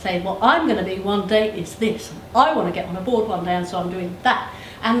 Say, what I'm going to be one day is this. I want to get on a board one day and so I'm doing that.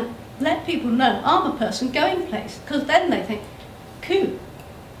 And let people know I'm a person going places. Because then they think, cool.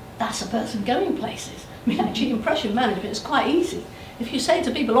 that's a person going places. I mean, actually, impression management is quite easy. If you say to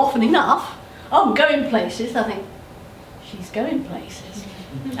people often enough, oh, I'm going places, they'll think, she's going places.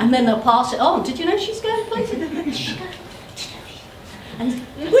 And then they'll pass it on. Did you know she's going places? She's going, and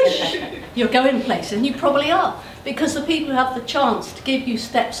whoosh, you're going places, and you probably are. Because the people who have the chance to give you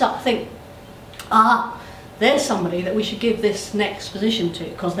steps up think, ah, there's somebody that we should give this next position to,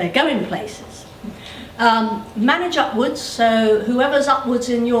 because they're going places. Manage upwards, so whoever's upwards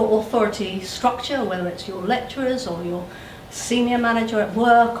in your authority structure, whether it's your lecturers or your senior manager at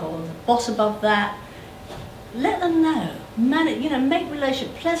work or the boss above that, let them know. Manage, make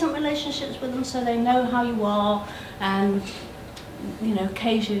pleasant relationships with them so they know how you are, and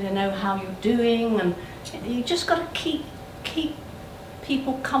occasionally they know how you're doing, and you just got to keep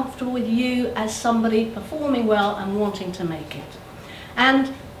people comfortable with you as somebody performing well and wanting to make it.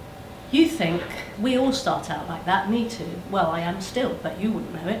 And you think, we all start out like that, me too. Well, I am still, but you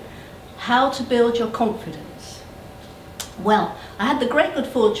wouldn't know it. How to build your confidence. Well, I had the great good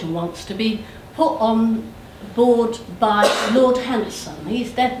fortune once to be put on board by Lord Hanson.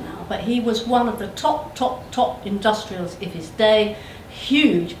 He's dead now, but he was one of the top industrials of his day.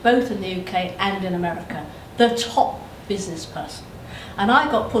 Huge, both in the UK and in America. The top business person. And I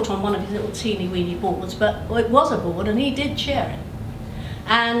got put on one of his little teeny-weeny boards, but it was a board and he did chair it.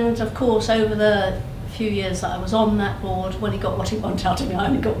 And of course, over the few years that I was on that board, when he got what he wanted out of me, I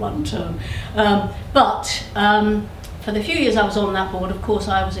only got one term. For the few years I was on that board, of course,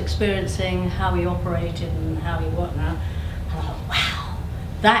 I was experiencing how he operated and how he worked now. And I thought, wow,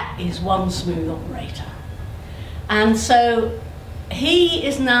 that is one smooth operator. And so he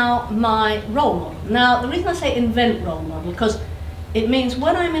is now my role model. Now, the reason I say invent role model, because it means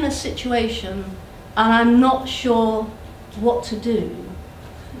when I'm in a situation and I'm not sure what to do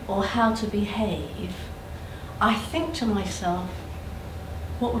or how to behave, I think to myself,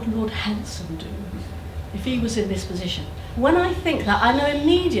 what would Lord Hanson do if he was in this position? When I think that, I know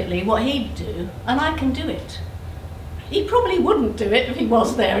immediately what he'd do, and I can do it. He probably wouldn't do it if he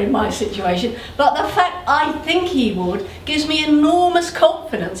was there in my situation, but the fact I think he would gives me enormous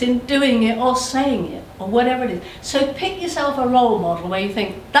confidence in doing it or saying it or whatever it is. So pick yourself a role model where you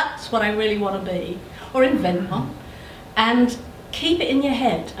think, that's what I really want to be, or invent one, and keep it in your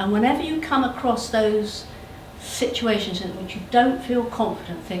head. And whenever you come across those situations in which you don't feel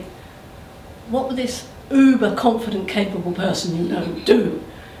confident, think, what would this uber confident, capable person you know do?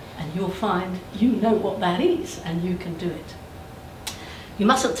 And you'll find you know what that is, and you can do it. You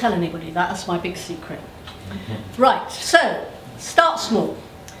mustn't tell anybody that, that's my big secret. Right, so start small.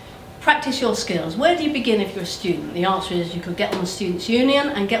 Practice your skills. Where do you begin if you're a student? The answer is you could get on the Students' Union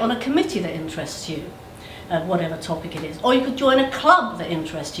and get on a committee that interests you, whatever topic it is. Or you could join a club that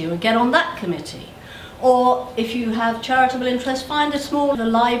interests you and get on that committee. Or if you have charitable interests, find a small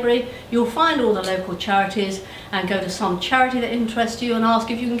library. You'll find all the local charities and go to some charity that interests you and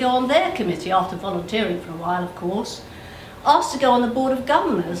ask if you can go on their committee, after volunteering for a while, of course. Ask to go on the Board of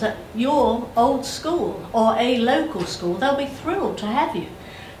Governors at your old school or a local school. They'll be thrilled to have you.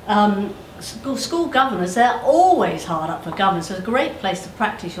 School governors, they're always hard up for governors, so it's a great place to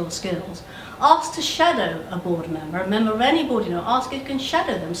practice your skills. Ask to shadow a board member, a member of any board, ask if you can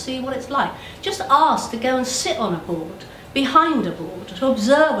shadow them, see what it's like. Just ask to go and sit on a board, behind a board, to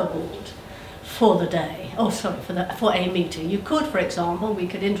observe a board for the day, for a meeting. You could, for example, we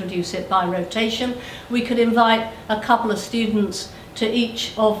could introduce it by rotation. We could invite a couple of students to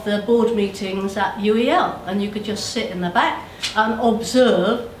each of the board meetings at UEL, and you could just sit in the back and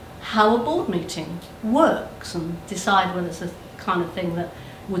observe how a board meeting works and decide whether it's the kind of thing that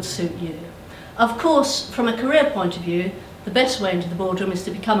would suit you. Of course, from a career point of view, the best way into the boardroom is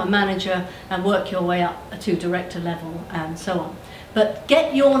to become a manager and work your way up to director level and so on. But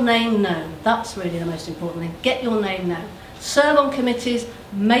get your name known. That's really the most important thing. Get your name known. Serve on committees,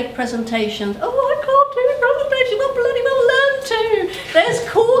 make presentations. Oh, I can't do a presentation. Well, bloody well learn to. There's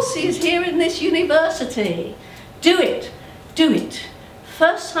courses here in this university. Do it. Do it.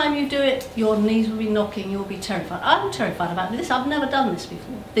 First time you do it, your knees will be knocking, you'll be terrified. I'm terrified about this. I've never done this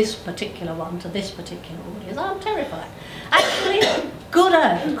before. This particular one to this particular audience. I'm terrified. Actually,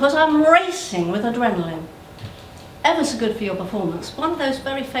 good, because I'm racing with adrenaline. Ever so good for your performance. One of those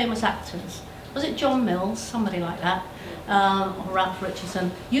very famous actors, was it John Mills, somebody like that, or Ralph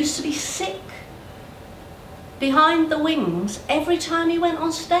Richardson, used to be sick behind the wings every time he went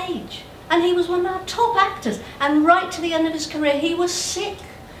on stage. And he was one of our top actors, and right to the end of his career he was sick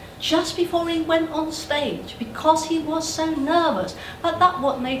just before he went on stage because he was so nervous. But that's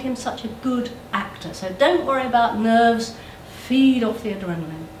what made him such a good actor. So don't worry about nerves, feed off the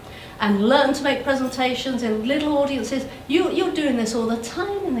adrenaline. and learn to make presentations in little audiences. You're doing this all the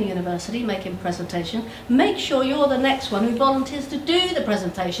time in the university, making presentations. Make sure you're the next one who volunteers to do the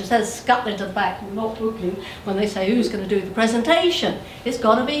presentation. Instead of scuttling to the back and not looking when they say who's going to do the presentation. It's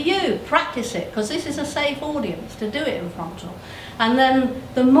got to be you. Practice it, because this is a safe audience to do it in front of. And then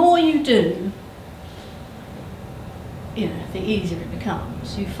the more you do, you know, the easier it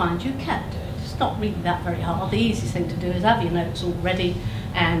becomes. You find you can do it. It's not really that very hard. The easiest thing to do is have your notes all ready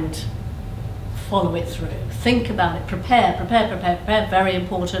and follow it through. Think about it, prepare, very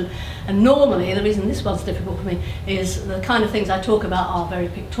important. And normally, the reason this one's difficult for me is the kind of things I talk about are very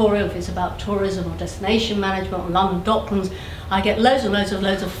pictorial. If it's about tourism or destination management or London Docklands, I get loads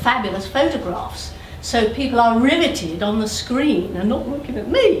of fabulous photographs. So people are riveted on the screen and not looking at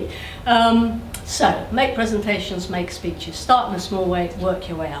me. So make presentations, make speeches. Start in a small way, work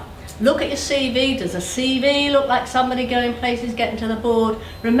your way up. Look at your CV. Does a CV look like somebody going places, getting to the board?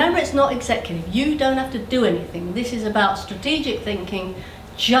 Remember, it's not executive. You don't have to do anything. This is about strategic thinking,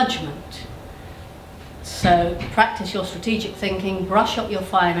 judgment. So practice your strategic thinking, brush up your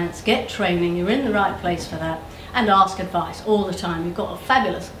finance, get training. You're in the right place for that. And ask advice all the time. You've got a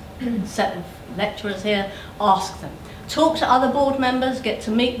fabulous set of lecturers here. Ask them. Talk to other board members, get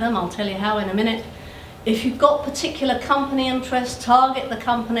to meet them. I'll tell you how in a minute. If you've got particular company interests, target the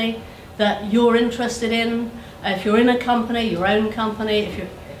company that you're interested in. If you're in a company, your own company, if you're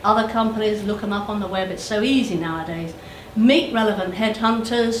other companies, look them up on the web. It's so easy nowadays. Meet relevant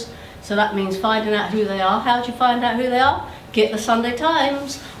headhunters. So that means finding out who they are. How do you find out who they are? Get the Sunday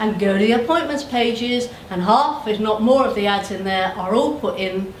Times and go to the appointments pages, and half, if not more, of the ads in there are all put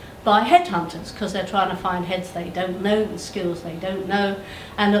in by headhunters, because they're trying to find heads they don't know and skills they don't know.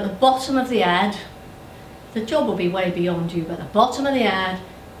 And at the bottom of the ad, the job will be way beyond you, but at the bottom of the ad,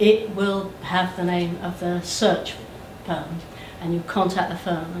 it will have the name of the search firm, and you contact the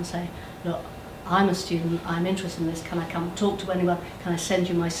firm and say, look, I'm a student, I'm interested in this, can I come talk to anyone, can I send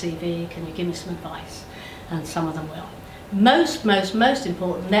you my CV, can you give me some advice? And some of them will. Most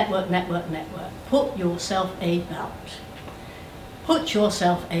important, network. Put yourself about. Put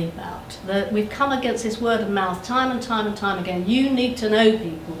yourself about. We've come against this word of mouth time and time again. You need to know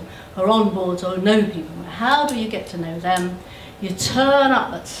people who are on boards or know people. How do you get to know them? You turn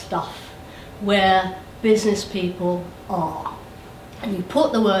up at stuff where business people are. And you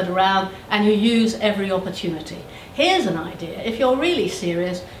put the word around and you use every opportunity. Here's an idea. If you're really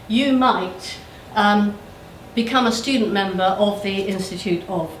serious, you might become a student member of the Institute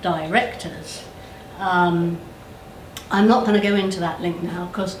of Directors. I'm not going to go into that link now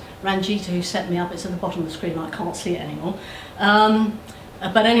because Ranjita, who set me up, it's at the bottom of the screen, I can't see it anymore.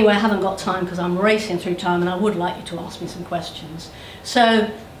 But anyway, I haven't got time because I'm racing through time, and I would like you to ask me some questions.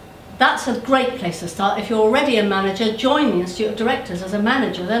 So that's a great place to start. If you're already a manager, join the Institute of Directors as a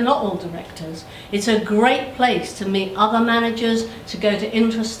manager. They're not all directors. It's a great place to meet other managers, to go to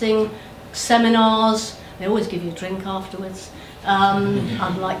interesting seminars. They always give you a drink afterwards,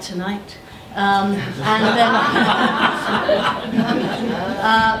 unlike tonight.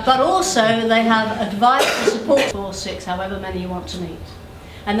 But also they have advice and support for 6, however many you want to meet.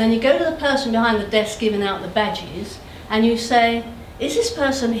 And then you go to the person behind the desk giving out the badges and you say, is this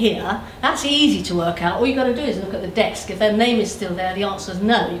person here? That's easy to work out. All you've got to do is look at the desk. If their name is still there, the answer is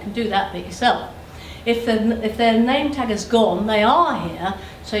no. You can do that bit yourself. If their name tag is gone, they are here.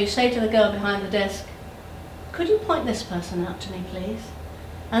 So you say to the girl behind the desk, could you point this person out to me, please?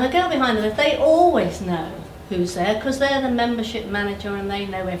 And the girl behind the desk, they always know who's there because they're the membership manager and they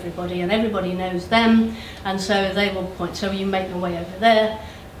know everybody and everybody knows them, and so they will point. So you make your way over there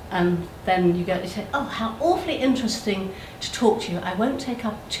and then you go and say, oh, how awfully interesting to talk to you. I won't take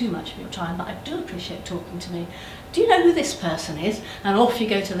up too much of your time, but I do appreciate talking to me. Do you know who this person is? And off you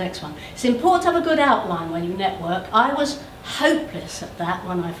go to the next one. It's important to have a good outline when you network. I was hopeless at that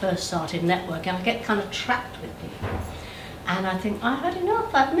when I first started networking. I get kind of trapped with people. And I think, I've had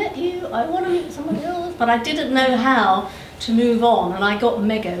enough, I've met you, I want to meet somebody else. But I didn't know how to move on, and I got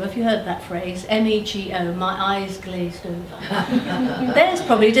Mego. Have you heard that phrase? M-E-G-O, my eyes glazed over. Theirs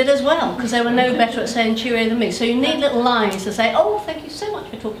probably did as well, because they were no better at saying cheerio than me. So you need little lines to say, oh, thank you so much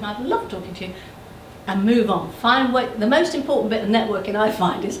for talking, I've loved talking to you, and move on. Find what, the most important bit of networking I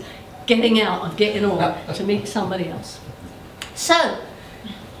find is getting out and getting on to meet somebody else. So,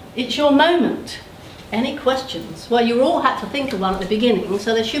 it's your moment. Any questions? Well, you all had to think of one at the beginning,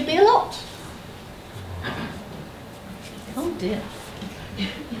 so there should be a lot. Oh dear.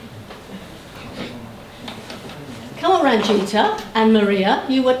 Come on, Ranjita and Maria,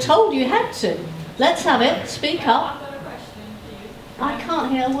 you were told you had to. Let's have it, speak up. I've got a question for you. I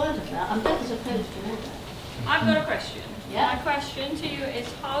can't hear a word of that. I'm better supposed to know that. I've got a question. Yeah. My question to you is,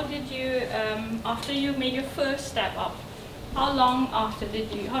 how did you, after you made your first step up, how long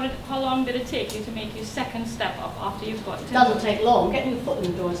did it take you to make your second step up after you've got to? It doesn't take long. Getting your foot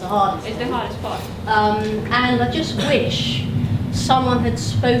in the door is the hardest. It's the hardest part. And I just wish someone had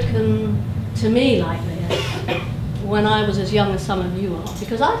spoken to me like this when I was as young as some of you are,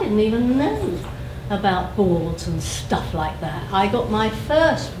 because I didn't even know about boards and stuff like that. I got my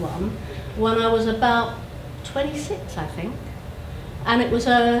first one when I was about 26, I think, and it was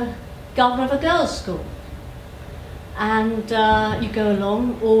a governor of a girls' school. And you go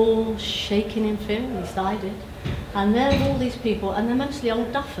along all shaking in fear, at least I did, and there are all these people, and they're mostly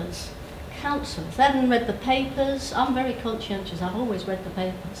old duffers, counsellors. They hadn't read the papers. I'm very conscientious, I've always read the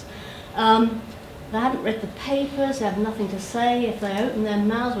papers. They hadn't read the papers, they had nothing to say. If they opened their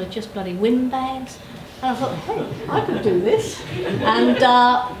mouths, we're just bloody windbags. And I thought, hey, I could do this. And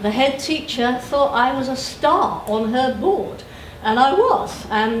the head teacher thought I was a star on her board. And I was.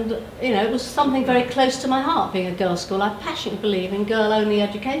 And, you know, it was something very close to my heart, being a girls' school. I passionately believe in girl-only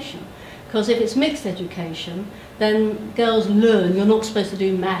education. Because if it's mixed education, then girls learn. You're not supposed to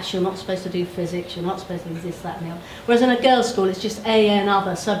do maths, you're not supposed to do physics, you're not supposed to do this, that, and the other. Whereas in a girls' school, it's just and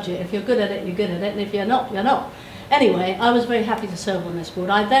other subject. If you're good at it, you're good at it, and if you're not, you're not. Anyway, I was very happy to serve on this board.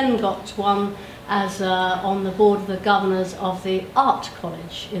 I then got one as on the board of the governors of the art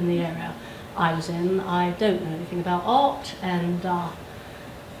college in the area I was in. I don't know anything about art, and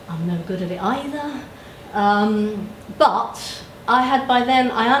I'm no good at it either. But I had by then,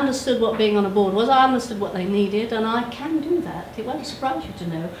 I understood what being on a board was, I understood what they needed, and I can do that. It won't surprise you to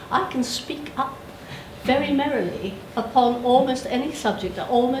know. I can speak up very merrily upon almost any subject at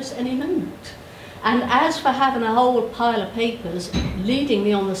almost any moment. And as for having a whole pile of papers leading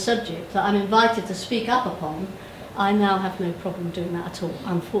me on the subject that I'm invited to speak up upon, I now have no problem doing that at all,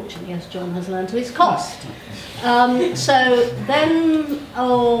 unfortunately, as John has learned to his cost. So then,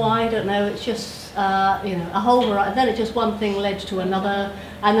 I don't know, it's just, you know, a whole variety. Then it just one thing led to another,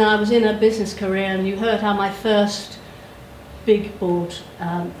 and then I was in a business career, and you heard how my first big board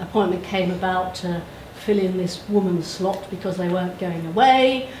appointment came about to fill in this woman's slot because they weren't going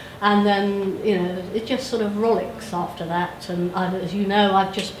away. And then, you know, it just sort of rollicks after that. And as you know,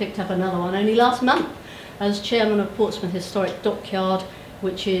 I've just picked up another one only last month as chairman of Portsmouth Historic Dockyard,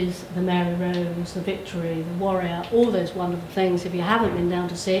 which is the Mary Rose, the Victory, the Warrior, all those wonderful things. If you haven't been down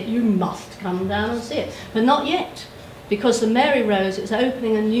to see it, you must come down and see it. But not yet, because the Mary Rose is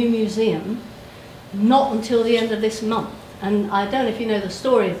opening a new museum not until the end of this month. And I don't know if you know the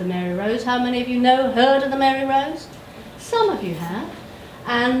story of the Mary Rose. How many of you heard of the Mary Rose? Some of you have.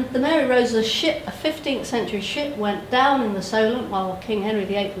 And the Mary Rose is a ship, a 15th century ship, went down in the Solent while King Henry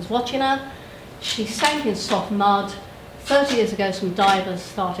VIII was watching her. She sank in soft mud. 30 years ago, some divers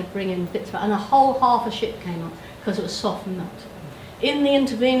started bringing bits of it, and a whole half a ship came up because it was soft mud. In the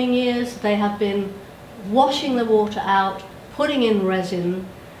intervening years, they have been washing the water out, putting in resin.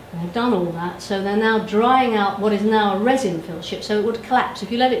 They've done all that, so they're now drying out what is now a resin-filled ship, so it would collapse.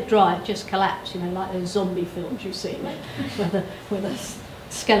 If you let it dry, it just collapses, you know, like those zombie films you see, where the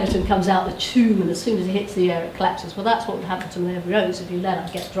skeleton comes out the tomb, and as soon as it hits the air, it collapses. Well, that's what would happen to Mary Rose if you let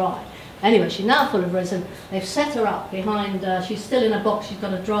her get dry. Anyway, she's now full of resin. They've set her up behind, she's still in a box, she's got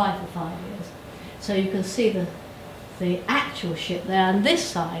to dry for 5 years. So you can see the actual ship there, and this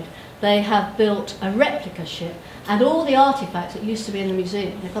side, they have built a replica ship, and all the artefacts that used to be in the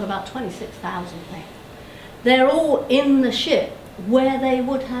museum, they've got about 26,000 there. They're all in the ship where they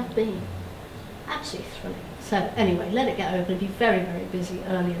would have been. Absolutely thrilling. So anyway, let it get open. It'll be very, very busy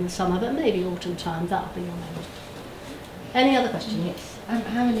early in the summer, but maybe autumn time, that'll be your moment. Any other questions? Yes.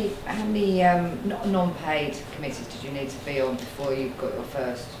 How many non-paid committees did you need to be on before you got your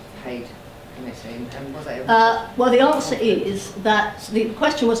first paid committee? And was it well, the answer is that the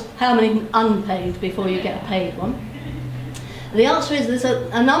question was how many unpaid before you get a paid one. The answer is there's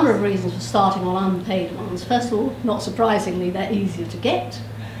a number of reasons for starting on unpaid ones. First of all, not surprisingly, they're easier to get.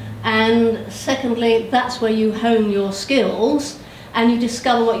 And secondly, that's where you hone your skills and you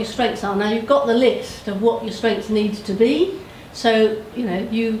discover what your strengths are. Now, you've got the list of what your strengths need to be. So, you know,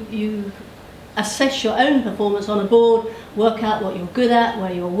 you assess your own performance on a board, work out what you're good at,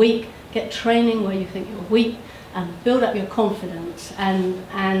 where you're weak, get training where you think you're weak, and build up your confidence.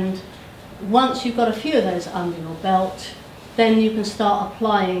 And once you've got a few of those under your belt, then you can start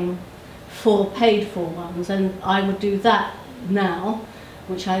applying for paid for ones. And I would do that now,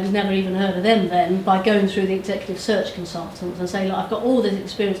 which I've never even heard of them then, by going through the executive search consultants and say, look, I've got all this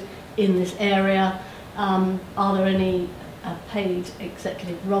experience in this area. Are there any paid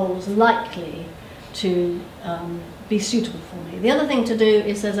executive roles likely to be suitable for me? The other thing to do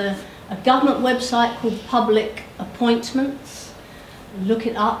is there's a a government website called Public Appointments. Look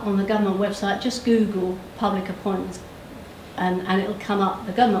it up on the government website, just Google public appointments and it'll come up,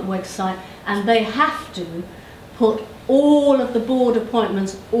 the government website, and they have to put all of the board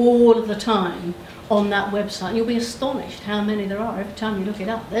appointments all of the time on that website. You'll be astonished how many there are every time you look it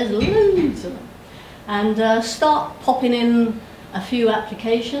up. There's loads of them. And start popping in a few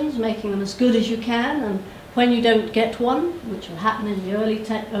applications, making them as good as you can, and when you don't get one, which will happen in the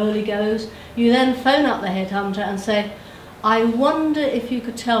early goes, you then phone up the headhunter and say, I wonder if you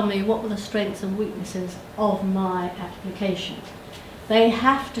could tell me what were the strengths and weaknesses of my application. They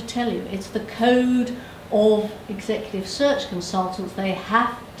have to tell you. It's the code of executive search consultants. They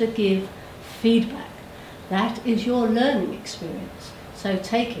have to give feedback. That is your learning experience. So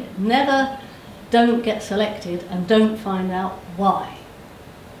take it. Never don't get selected and don't find out why.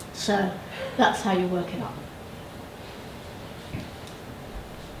 So that's how you work it up.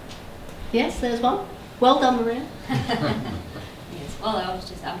 Yes, there's one. Well done, Maria. Yes, well, I'm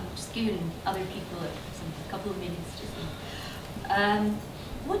just giving other people a couple of minutes to think.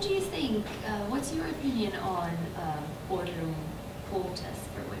 What do you think, what's your opinion on boardroom quotas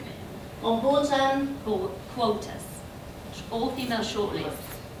for women? On boards and? Quotas, all-female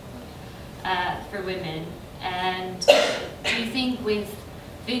shortlists for women. And do you think with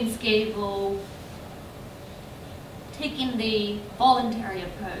Vince Gable taking the voluntary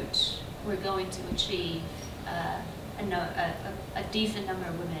approach, we're going to achieve a decent number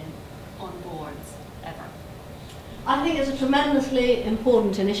of women on boards ever? I think it's a tremendously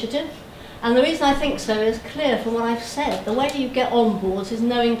important initiative, and the reason I think so is clear from what I've said. The way you get on boards is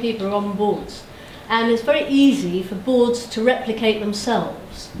knowing people are on boards, and it's very easy for boards to replicate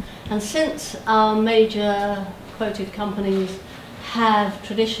themselves. And since our major quoted companies have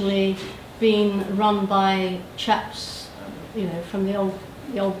traditionally been run by chaps, you know, from the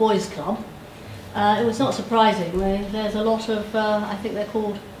old boys club, it was not surprising. There's a lot of, I think they're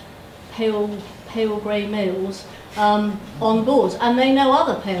called pale grey males on boards, and they know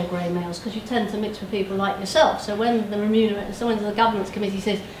other pale grey males because you tend to mix with people like yourself. So when the governance committee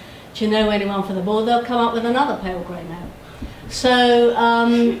says, do you know anyone for the board, they'll come up with another pale grey male.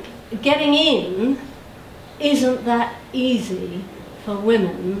 So getting in isn't that easy for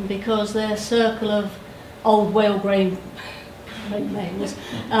women because their circle of old whale grey males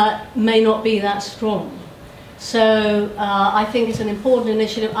may not be that strong. So I think it's an important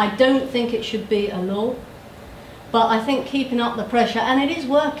initiative. I don't think it should be a law, but I think keeping up the pressure, and it is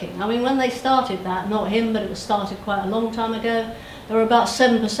working. I mean, when they started that, not him, but it was started quite a long time ago, there were about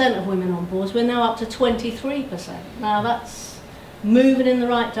 7% of women on boards. We're now up to 23%. Now that's moving in the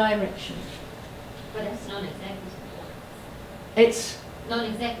right direction. But it's non-executive. It's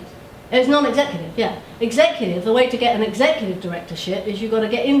non-executive. It's non-executive, yeah. Executive, the way to get an executive directorship is you've got to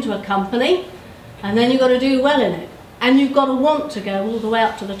get into a company and then you've got to do well in it. And you've got to want to go all the way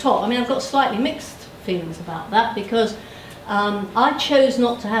up to the top. I mean, I've got slightly mixed feelings about that because I chose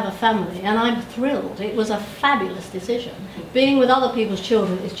not to have a family and I'm thrilled. It was a fabulous decision. Being with other people's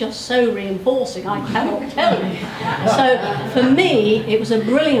children is just so reinforcing, I cannot tell you. So for me, it was a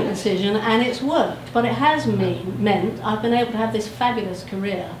brilliant decision and it's worked. But it has meant I've been able to have this fabulous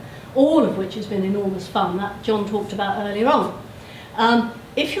career, all of which has been enormous fun, that John talked about earlier on.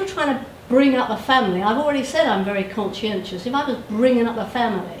 If you're trying to bring up a family, I've already said I'm very conscientious. If I was bringing up a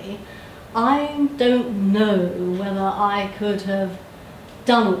family, I don't know whether I could have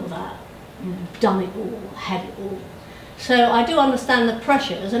done all that, you know, done it all, had it all. So I do understand the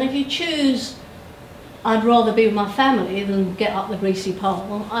pressures, and if you choose, I'd rather be with my family than get up the greasy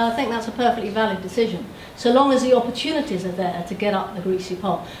pole, I think that's a perfectly valid decision, so long as the opportunities are there to get up the greasy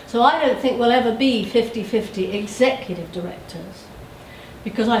pole. So I don't think we'll ever be 50-50 executive directors,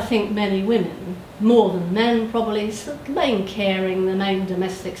 because I think many women, more than men probably, the main caring, the main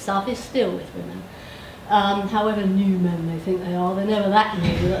domestic stuff is still with women. However new men they think they are, they're never that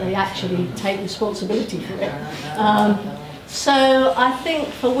new that they actually take responsibility for it. So I think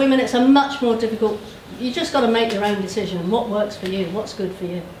for women it's a much more difficult, you just got to make your own decision, what works for you, what's good for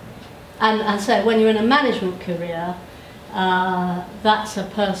you. And so when you're in a management career, that's a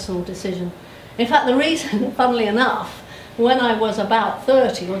personal decision. In fact, the reason, funnily enough, when I was about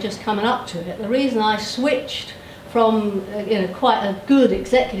 30 or just coming up to it, the reason I switched from quite a good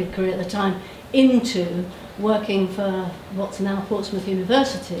executive career at the time into working for what's now Portsmouth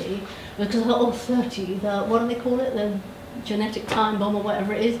University, because I thought, oh, 30, what do they call it, the genetic time bomb or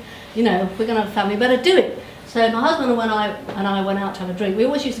whatever it is, you know, if we're going to have a family, better do it. So my husband and I went out to have a drink. We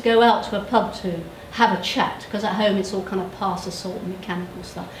always used to go out to a pub to have a chat, because at home it's all kind of pass the salt and mechanical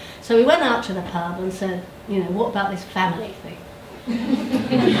stuff. So we went out to the pub and said, you know, what about this family thing?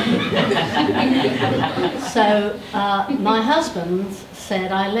 So my husband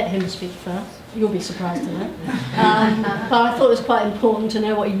said I let him speak first. You'll be surprised to know. But I thought it was quite important to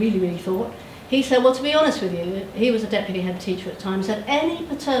know what he really thought. He said, well, to be honest with you, he was a deputy head teacher at the time, said, any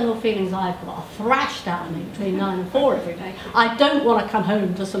paternal feelings I've got are thrashed out of me between 9 and 4 every day. I don't want to come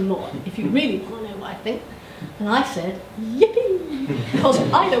home to some more, if you really want to know what I think. And I said, yippee, because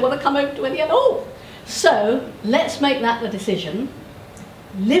I don't want to come home to any at all. So let's make that the decision,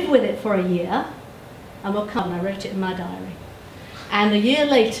 live with it for a year, and we'll come. And I wrote it in my diary. And a year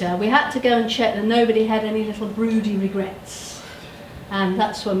later, we had to go and check that nobody had any little broody regrets. And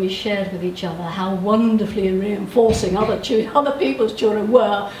that's when we shared with each other how wonderfully reinforcing other people's children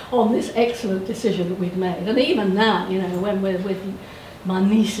were on this excellent decision that we'd made. And even now, you know, when we're with my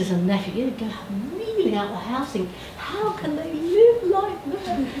nieces and nephews, you go really out of the house thinking, how can they live like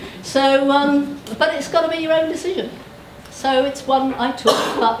that? So, but it's got to be your own decision. So it's one I took,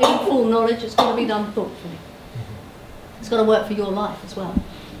 but in full knowledge, it's got to be done thoughtfully. It's got to work for your life as well.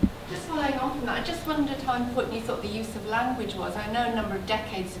 Just following on from that, I just wondered how important you thought the use of language was. I know a number of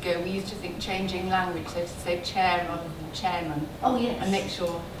decades ago we used to think changing language, so to say chair rather than chairman. Oh yes. And make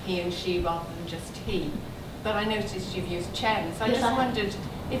sure he and she rather than just he. But I noticed you've used chairman, so I just wondered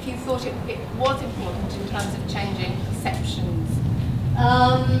if you thought it was important in terms of changing perceptions.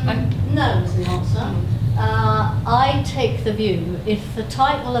 No is the answer. I take the view, if the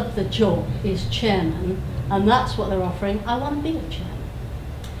title of the job is chairman, and that's what they're offering, I want to be a chairman.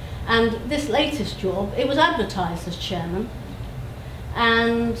 And this latest job, it was advertised as chairman,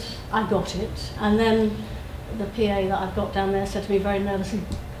 and I got it. And then the PA that I've got down there said to me very nervously,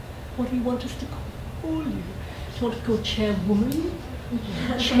 what do you want us to call you? Do you want to be called chairwoman?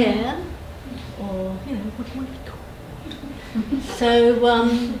 Chair? Or, you know, what do you want to be called? So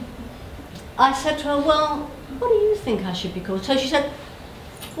I said to her, well, what do you think I should be called? So she said,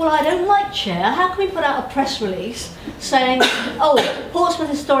 well, I don't like chair. How can we put out a press release saying, oh, Portsmouth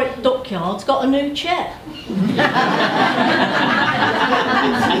Historic Dockyard's got a new chair?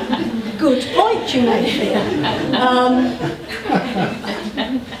 Good point you made here.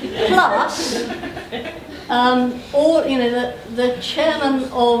 Plus, all, you know, the chairman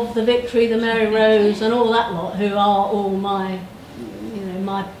of the Victory, the Mary Rose, and all that lot, who are all my, you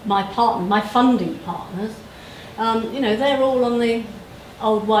know, my partner, my funding partners, you know, they're all on the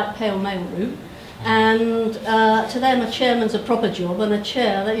old white pale male route, and to them a chairman's a proper job, and a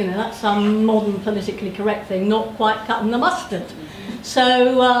chair, that, you know, that's some modern politically correct thing, not quite cutting the mustard.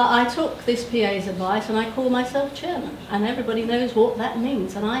 So I took this PA's advice and I call myself chairman, and everybody knows what that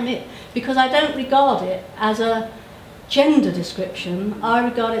means, and I'm it, because I don't regard it as a gender description, I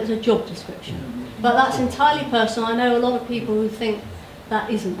regard it as a job description. But that's entirely personal. I know a lot of people who think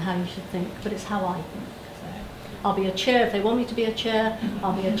that isn't how you should think, but it's how I think. I'll be a chair if they want me to be a chair.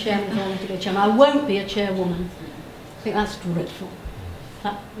 I'll be a chairman if they want me to be a chairman. I won't be a chairwoman. I think that's dreadful.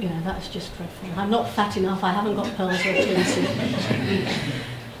 That, you know, that's just dreadful. I'm not fat enough. I haven't got pearls or twinsies.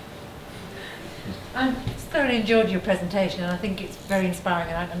 I thoroughly enjoyed your presentation, and I think it's very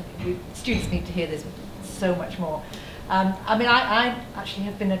inspiring. And students need to hear this so much more. I mean, I actually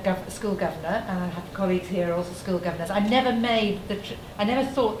have been a school governor, and I have colleagues here who are also school governors. I never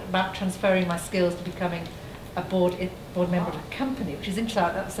thought about transferring my skills to becoming a board member of a company, which is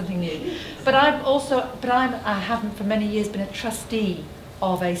interesting. That's something new. But I haven't for many years been a trustee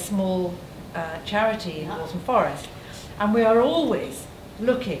of a small charity in Waltham Forest, and we are always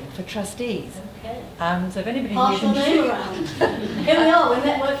looking for trustees. Okay. So if anybody Pass your name around. Here we are. We're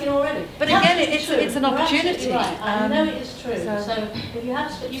networking already. But again, it's an opportunity. Right. I know it is true. So if you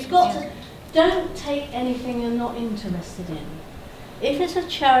have to, you've got to. Don't take anything you're not interested in. If it's a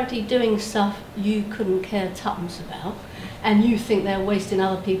charity doing stuff you couldn't care tuppence about, and you think they're wasting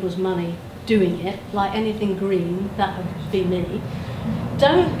other people's money doing it, like anything green, that would be me,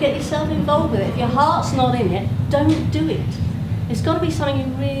 don't get yourself involved with it. If your heart's not in it, don't do it. It's got to be something you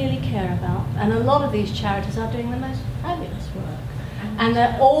really care about, and a lot of these charities are doing the most fabulous work. And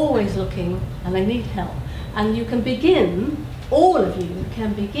they're always looking, and they need help. And you can begin, all of you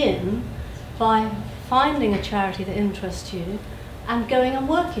can begin, by finding a charity that interests you, and going and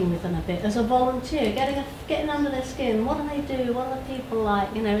working with them a bit as a volunteer, getting under their skin. What do they do? What are the people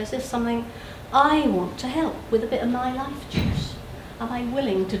like? You know, is this something I want to help with a bit of my life juice? Am I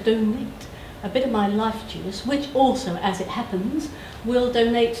willing to donate a bit of my life juice, which also, as it happens, will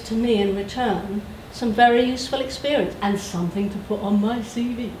donate to me in return some very useful experience and something to put on my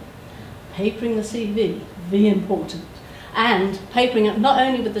CV. Papering the CV, the important. And papering it not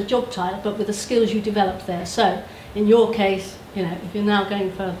only with the job title, but with the skills you developed there. So, in your case, You know, if you're now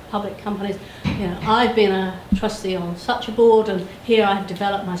going for public companies, you know, I've been a trustee on such a board, and here I've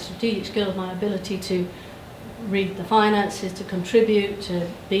developed my strategic skills, my ability to read the finances, to contribute, to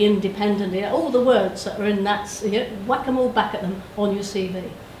be independent, you know, all the words that are in that, you know, whack them all back at them on your CV.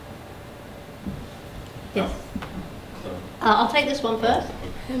 Yes. I'll take this one first.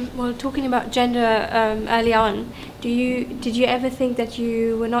 Well, talking about gender early on, did you ever think that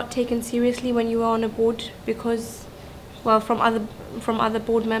you were not taken seriously when you were on a board because, well, from other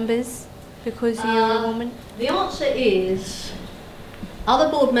board members because you're a woman? The answer is other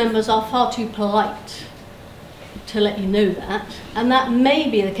board members are far too polite to let you know that, and that may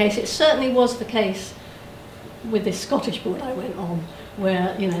be the case. It certainly was the case with this Scottish board I went on,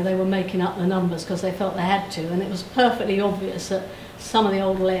 where, you know, they were making up the numbers because they felt they had to, and it was perfectly obvious that some of the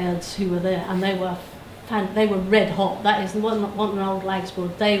old lairds who were there, and they were red hot. That is the one an old lags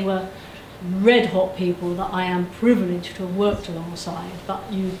board. They were red hot people that I am privileged to have worked alongside.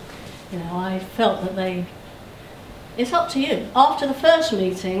 But you know, I felt that it's up to you. After the first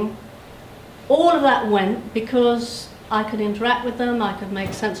meeting, all of that went because I could interact with them, I could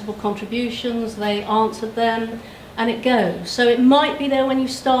make sensible contributions, they answered them, and it goes. So it might be there when you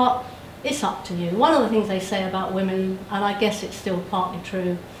start, it's up to you. One of the things they say about women, and I guess it's still partly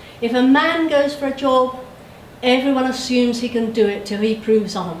true, if a man goes for a job, everyone assumes he can do it till he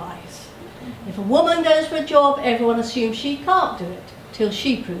proves otherwise. If a woman goes for a job, everyone assumes she can't do it till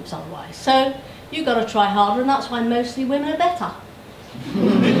she proves otherwise. So you've got to try harder, and that's why mostly women are better.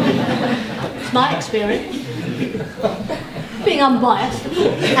 It's my experience. Being unbiased,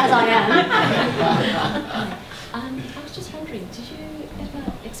 as I am. I was just wondering, did you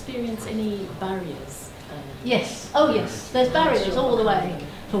ever experience any barriers? Yes. Oh yes. There's barriers all the way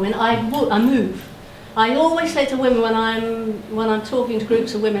for women. I move. I always say to women when I'm talking to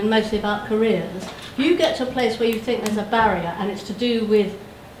groups of women, mostly about careers, if you get to a place where you think there's a barrier and it's to do with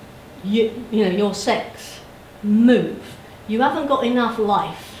you know, your sex, move. You haven't got enough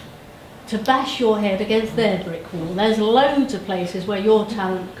life to bash your head against their brick wall. There's loads of places where your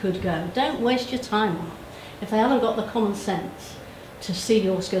talent could go. Don't waste your time on it if they haven't got the common sense to see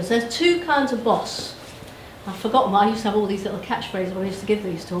your skills. There's two kinds of boss. I've forgotten, I used to have all these little catchphrases when I used to give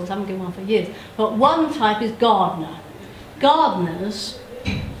these talks. I haven't given one for years. But one type is gardener. Gardeners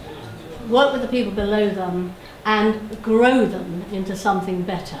work with the people below them and grow them into something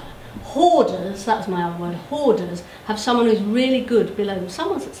better. Hoarders, that's my other word, hoarders have someone who's really good below them.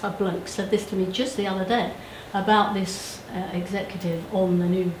 Someone's a bloke said this to me just the other day about this executive on the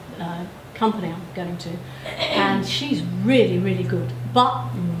new company I'm going to, and she's really, really good, but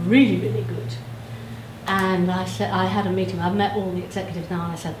really, really good. And I said, I had a meeting, I've met all the executives now,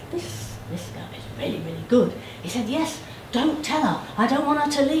 and I said, this girl is really, really good. He said, yes, don't tell her, I don't want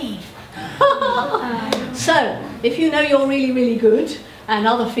her to leave. So, if you know you're really, really good, and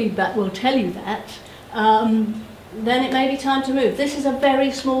other feedback will tell you that, then it may be time to move. This is a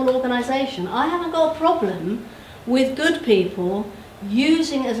very small organisation. I haven't got a problem with good people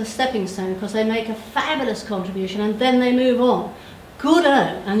using it as a stepping stone because they make a fabulous contribution and then they move on. Good,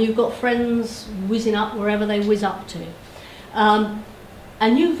 and you've got friends whizzing up wherever they whiz up to. And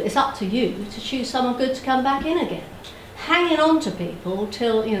it's up to you to choose someone good to come back in again. Hanging on to people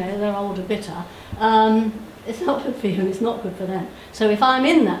till, you know, they're old and bitter, it's not good for you and it's not good for them. So if I'm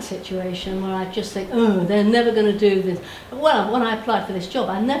in that situation where I just think, oh, they're never going to do this. Well, when I applied for this job,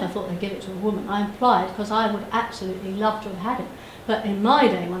 I never thought they'd give it to a woman. I applied because I would absolutely love to have had it. But in my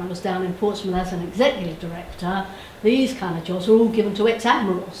day, when I was down in Portsmouth as an executive director, these kind of jobs were all given to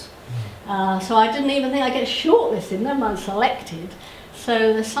ex-admirals. So I didn't even think I'd get shortlisted, never mind selected.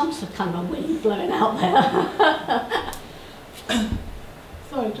 So there's some sort of kind of a wind blowing out there.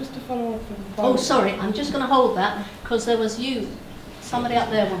 Sorry, just to follow up from the Oh, sorry, I'm just going to hold that because there was somebody up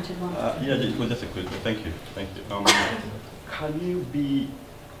there wanted one. Yeah, it was just a quick one. Thank you. Thank you. Can you be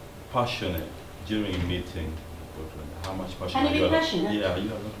passionate during a meeting? How much passion? Can you be passionate? Yeah, you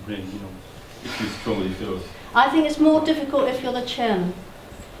have to bring, you know, if you strongly feel. I think it's more difficult if you're the chairman.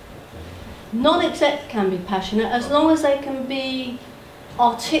 Non-exec can be passionate as long as they can be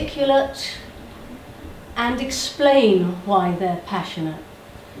articulate and explain why they're passionate.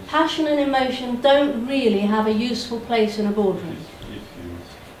 Passion and emotion don't really have a useful place in a boardroom.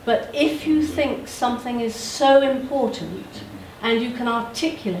 But if you think something is so important and you can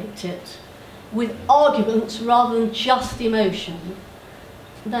articulate it with arguments rather than just emotion,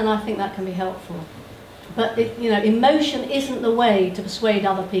 then I think that can be helpful. But you know, emotion isn't the way to persuade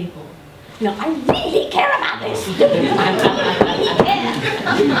other people. You know, I really care about this. I really care.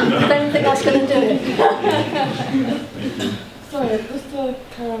 I don't think that's going to do it. Sorry, just to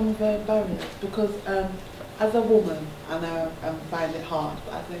carry on with the barriers, because as a woman, I know I find it hard,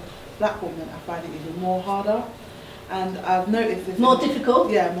 but as a black woman, I find it even more harder. And I've noticed this. More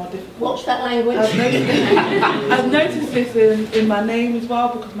difficult? Yeah, more difficult. Watch that language. I've noticed this in my name as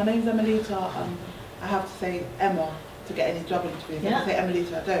well, because my name's Emelita, and I have to say Emma to get any job interviews. Yeah. I say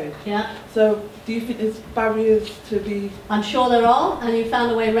Emelita, I don't. Yeah. So, do you think there's barriers to be... I'm sure there are, and you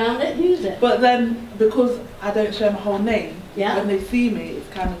found a way around it, use it. But then, because I don't show my whole name, yeah, when they see me, it's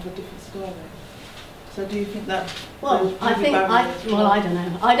kind of a different story. So do you think that... Well, I don't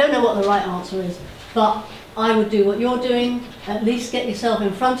know. I don't know what the right answer is, but I would do what you're doing, at least get yourself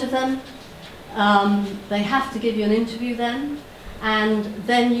in front of them. They have to give you an interview then, and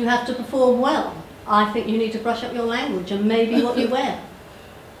then you have to perform well. I think you need to brush up your language and maybe what you wear.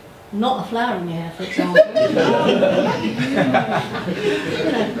 Not a flower in your hair, for example.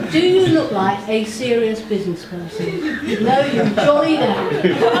 You know, do you look like a serious business person? No, you jolly don't.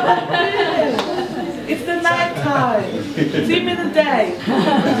 It's the night time. See me in the day.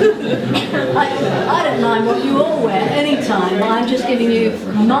 I don't mind what you all wear any time. I'm just giving you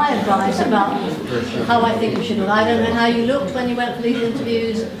my advice about how I think you should look. I don't know how you looked when you went for these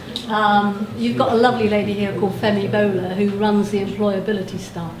interviews. You've got a lovely lady here called Femi Bowler who runs the employability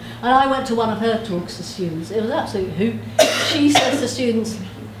staff. And I went to one of her talks to students. It was absolute hoot. She says to students,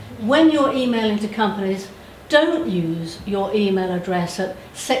 when you're emailing to companies, don't use your email address at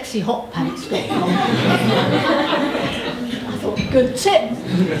sexyhotpants.com. I thought, good tip.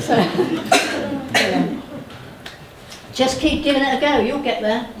 So, yeah. Just keep giving it a go, you'll get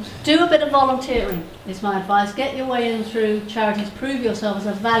there. Do a bit of volunteering, is my advice. Get your way in through charities, prove yourself as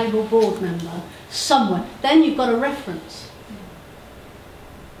a valuable board member somewhere. Then you've got a reference.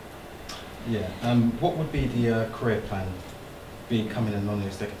 Yeah, what would be the career plan, becoming a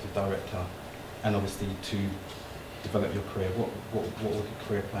non-executive director, and obviously to develop your career? What would the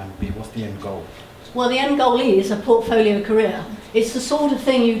career plan be? What's the end goal? Well, the end goal is a portfolio career. It's the sort of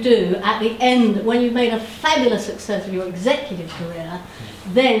thing you do at the end, when you've made a fabulous success of your executive career,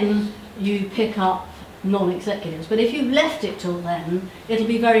 then you pick up non-executives. But if you've left it till then, it'll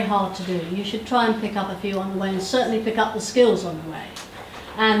be very hard to do. You should try and pick up a few on the way, and certainly pick up the skills on the way.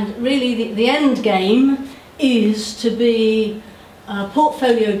 And really the end game is to be a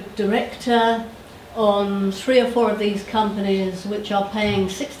portfolio director on 3 or 4 of these companies which are paying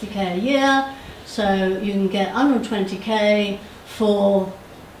 60k a year. So you can get 120k for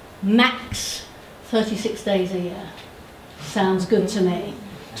max 36 days a year. Sounds good to me.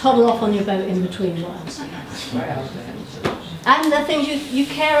 Toddle off on your boat in between whilst. And the things you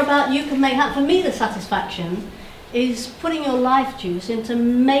care about, you can make happen. For me, the satisfaction is putting your life juice into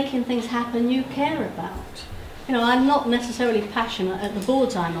making things happen you care about. You know, I'm not necessarily passionate at the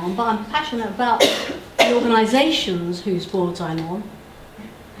boards I'm on, but I'm passionate about the organisations whose boards I'm on.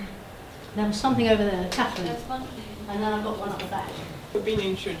 There was something over there, Catherine. And then I've got one at the back. You've been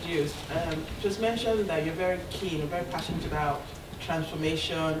introduced. Just mentioned that you're very keen, very passionate about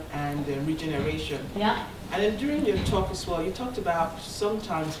transformation and regeneration. Yeah. And then during your talk as well, you talked about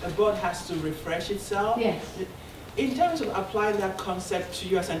sometimes a board has to refresh itself. Yes. In terms of applying that concept to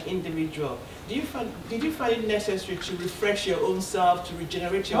you as an individual, did you find it necessary to refresh your own self, to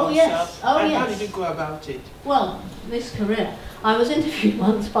regenerate your own self? Oh, and yes. how did you go about it? Well, this career. I was interviewed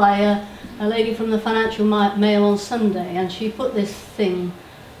once by a lady from the Financial Mail on Sunday, and she put this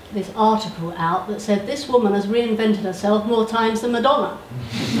article out that said, this woman has reinvented herself more times than Madonna.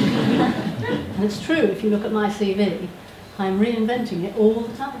 And it's true, if you look at my CV, I'm reinventing it all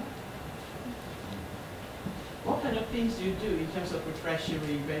the time. What kind of things do you do in terms of refreshing,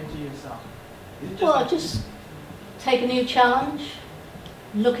 reinventing yourself? Well, just take a new challenge,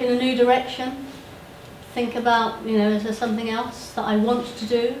 look in a new direction, think about, you know, is there something else that I want to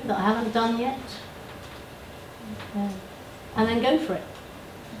do that I haven't done yet? And then go for it.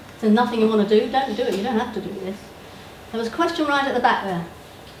 If there's nothing you want to do, don't do it. You don't have to do this. There was a question right at the back there.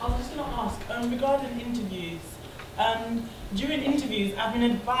 I was just going to ask, regarding interviews, during interviews I've been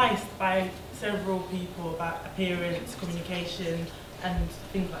advised by several people about appearance, communication and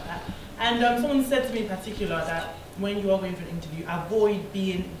things like that. And someone said to me in particular that when you are going for an interview, avoid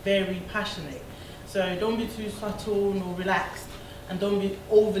being very passionate. So don't be too subtle nor relaxed, and don't be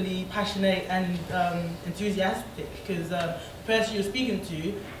overly passionate and enthusiastic, because the person you're speaking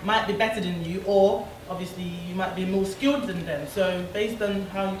to might be better than you, or obviously you might be more skilled than them. So based on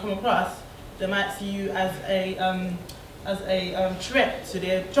how you come across, they might see you as a threat to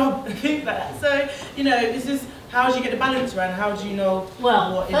their job and things like that. So, you know, it's just how do you get the balance around? How do you know?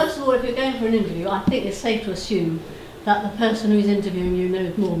 Well, first of all, if you're going for an interview, I think it's safe to assume that the person who's interviewing you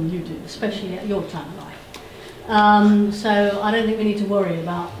knows more than you do, especially at your time of life. So I don't think we need to worry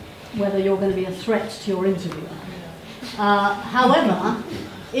about whether you're going to be a threat to your interviewer. However,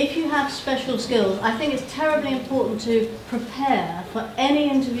 if you have special skills, I think it's terribly important to prepare for any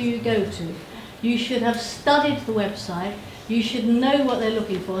interview you go to. You should have studied the website, you should know what they're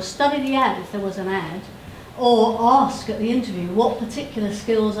looking for, study the ad if there was an ad, or ask at the interview what particular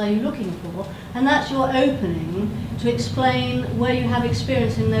skills are you looking for, and that's your opening to explain where you have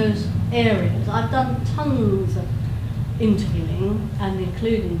experience in those areas. I've done tons of interviewing, and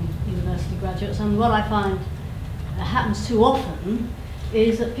including university graduates, and what I find happens too often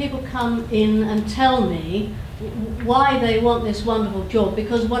is that people come in and tell me why they want this wonderful job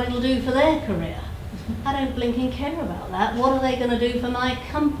because what it'll do for their career. I don't blinking care about that. What are they going to do for my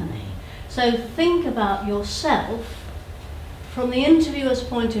company? So think about yourself from the interviewer's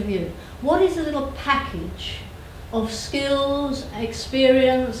point of view. What is the little package of skills,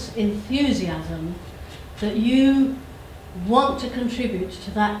 experience, enthusiasm that you want to contribute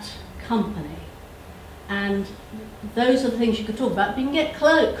to that company? And those are the things you could talk about. You can get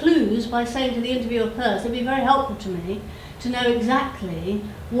clues by saying to the interviewer first. It'd be very helpful to me to know exactly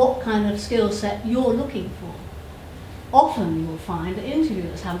what kind of skill set you're looking for. Often you'll find that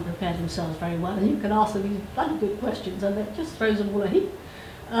interviewers haven't prepared themselves very well, and you can ask them these bloody good questions and it just throws them all a heap.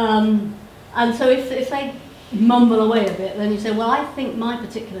 And so if they mumble away a bit, then you say, well, I think my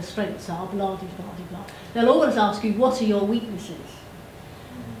particular strengths are blah, blah, blah, blah. They'll always ask you, what are your weaknesses?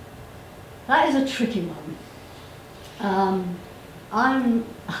 That is a tricky one.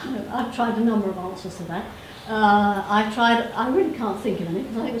 I've tried a number of answers to that. I really can't think of any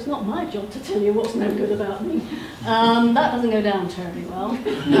because I think it's not my job to tell you what's no good about me. That doesn't go down terribly well.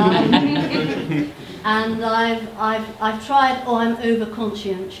 And I've tried, I'm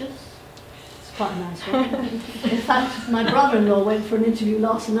over-conscientious. It's quite a nice one. In fact, my brother-in-law went for an interview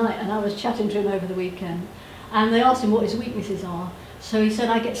last night and I was chatting to him over the weekend. And they asked him what his weaknesses are. So he said,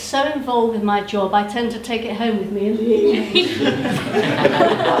 I get so involved with my job, I tend to take it home with me in the evening.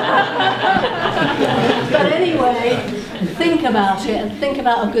 But anyway, think about it and think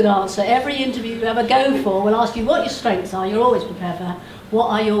about a good answer. Every interview you ever go for will ask you what your strengths are. You're always prepared for that.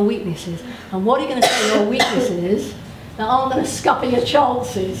 What are your weaknesses? And what are you going to say your weaknesses that aren't going to scupper your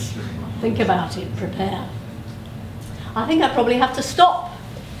chances? Think about it, prepare. I think I probably have to stop.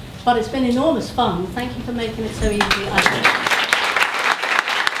 But it's been enormous fun. Thank you for making it so easy.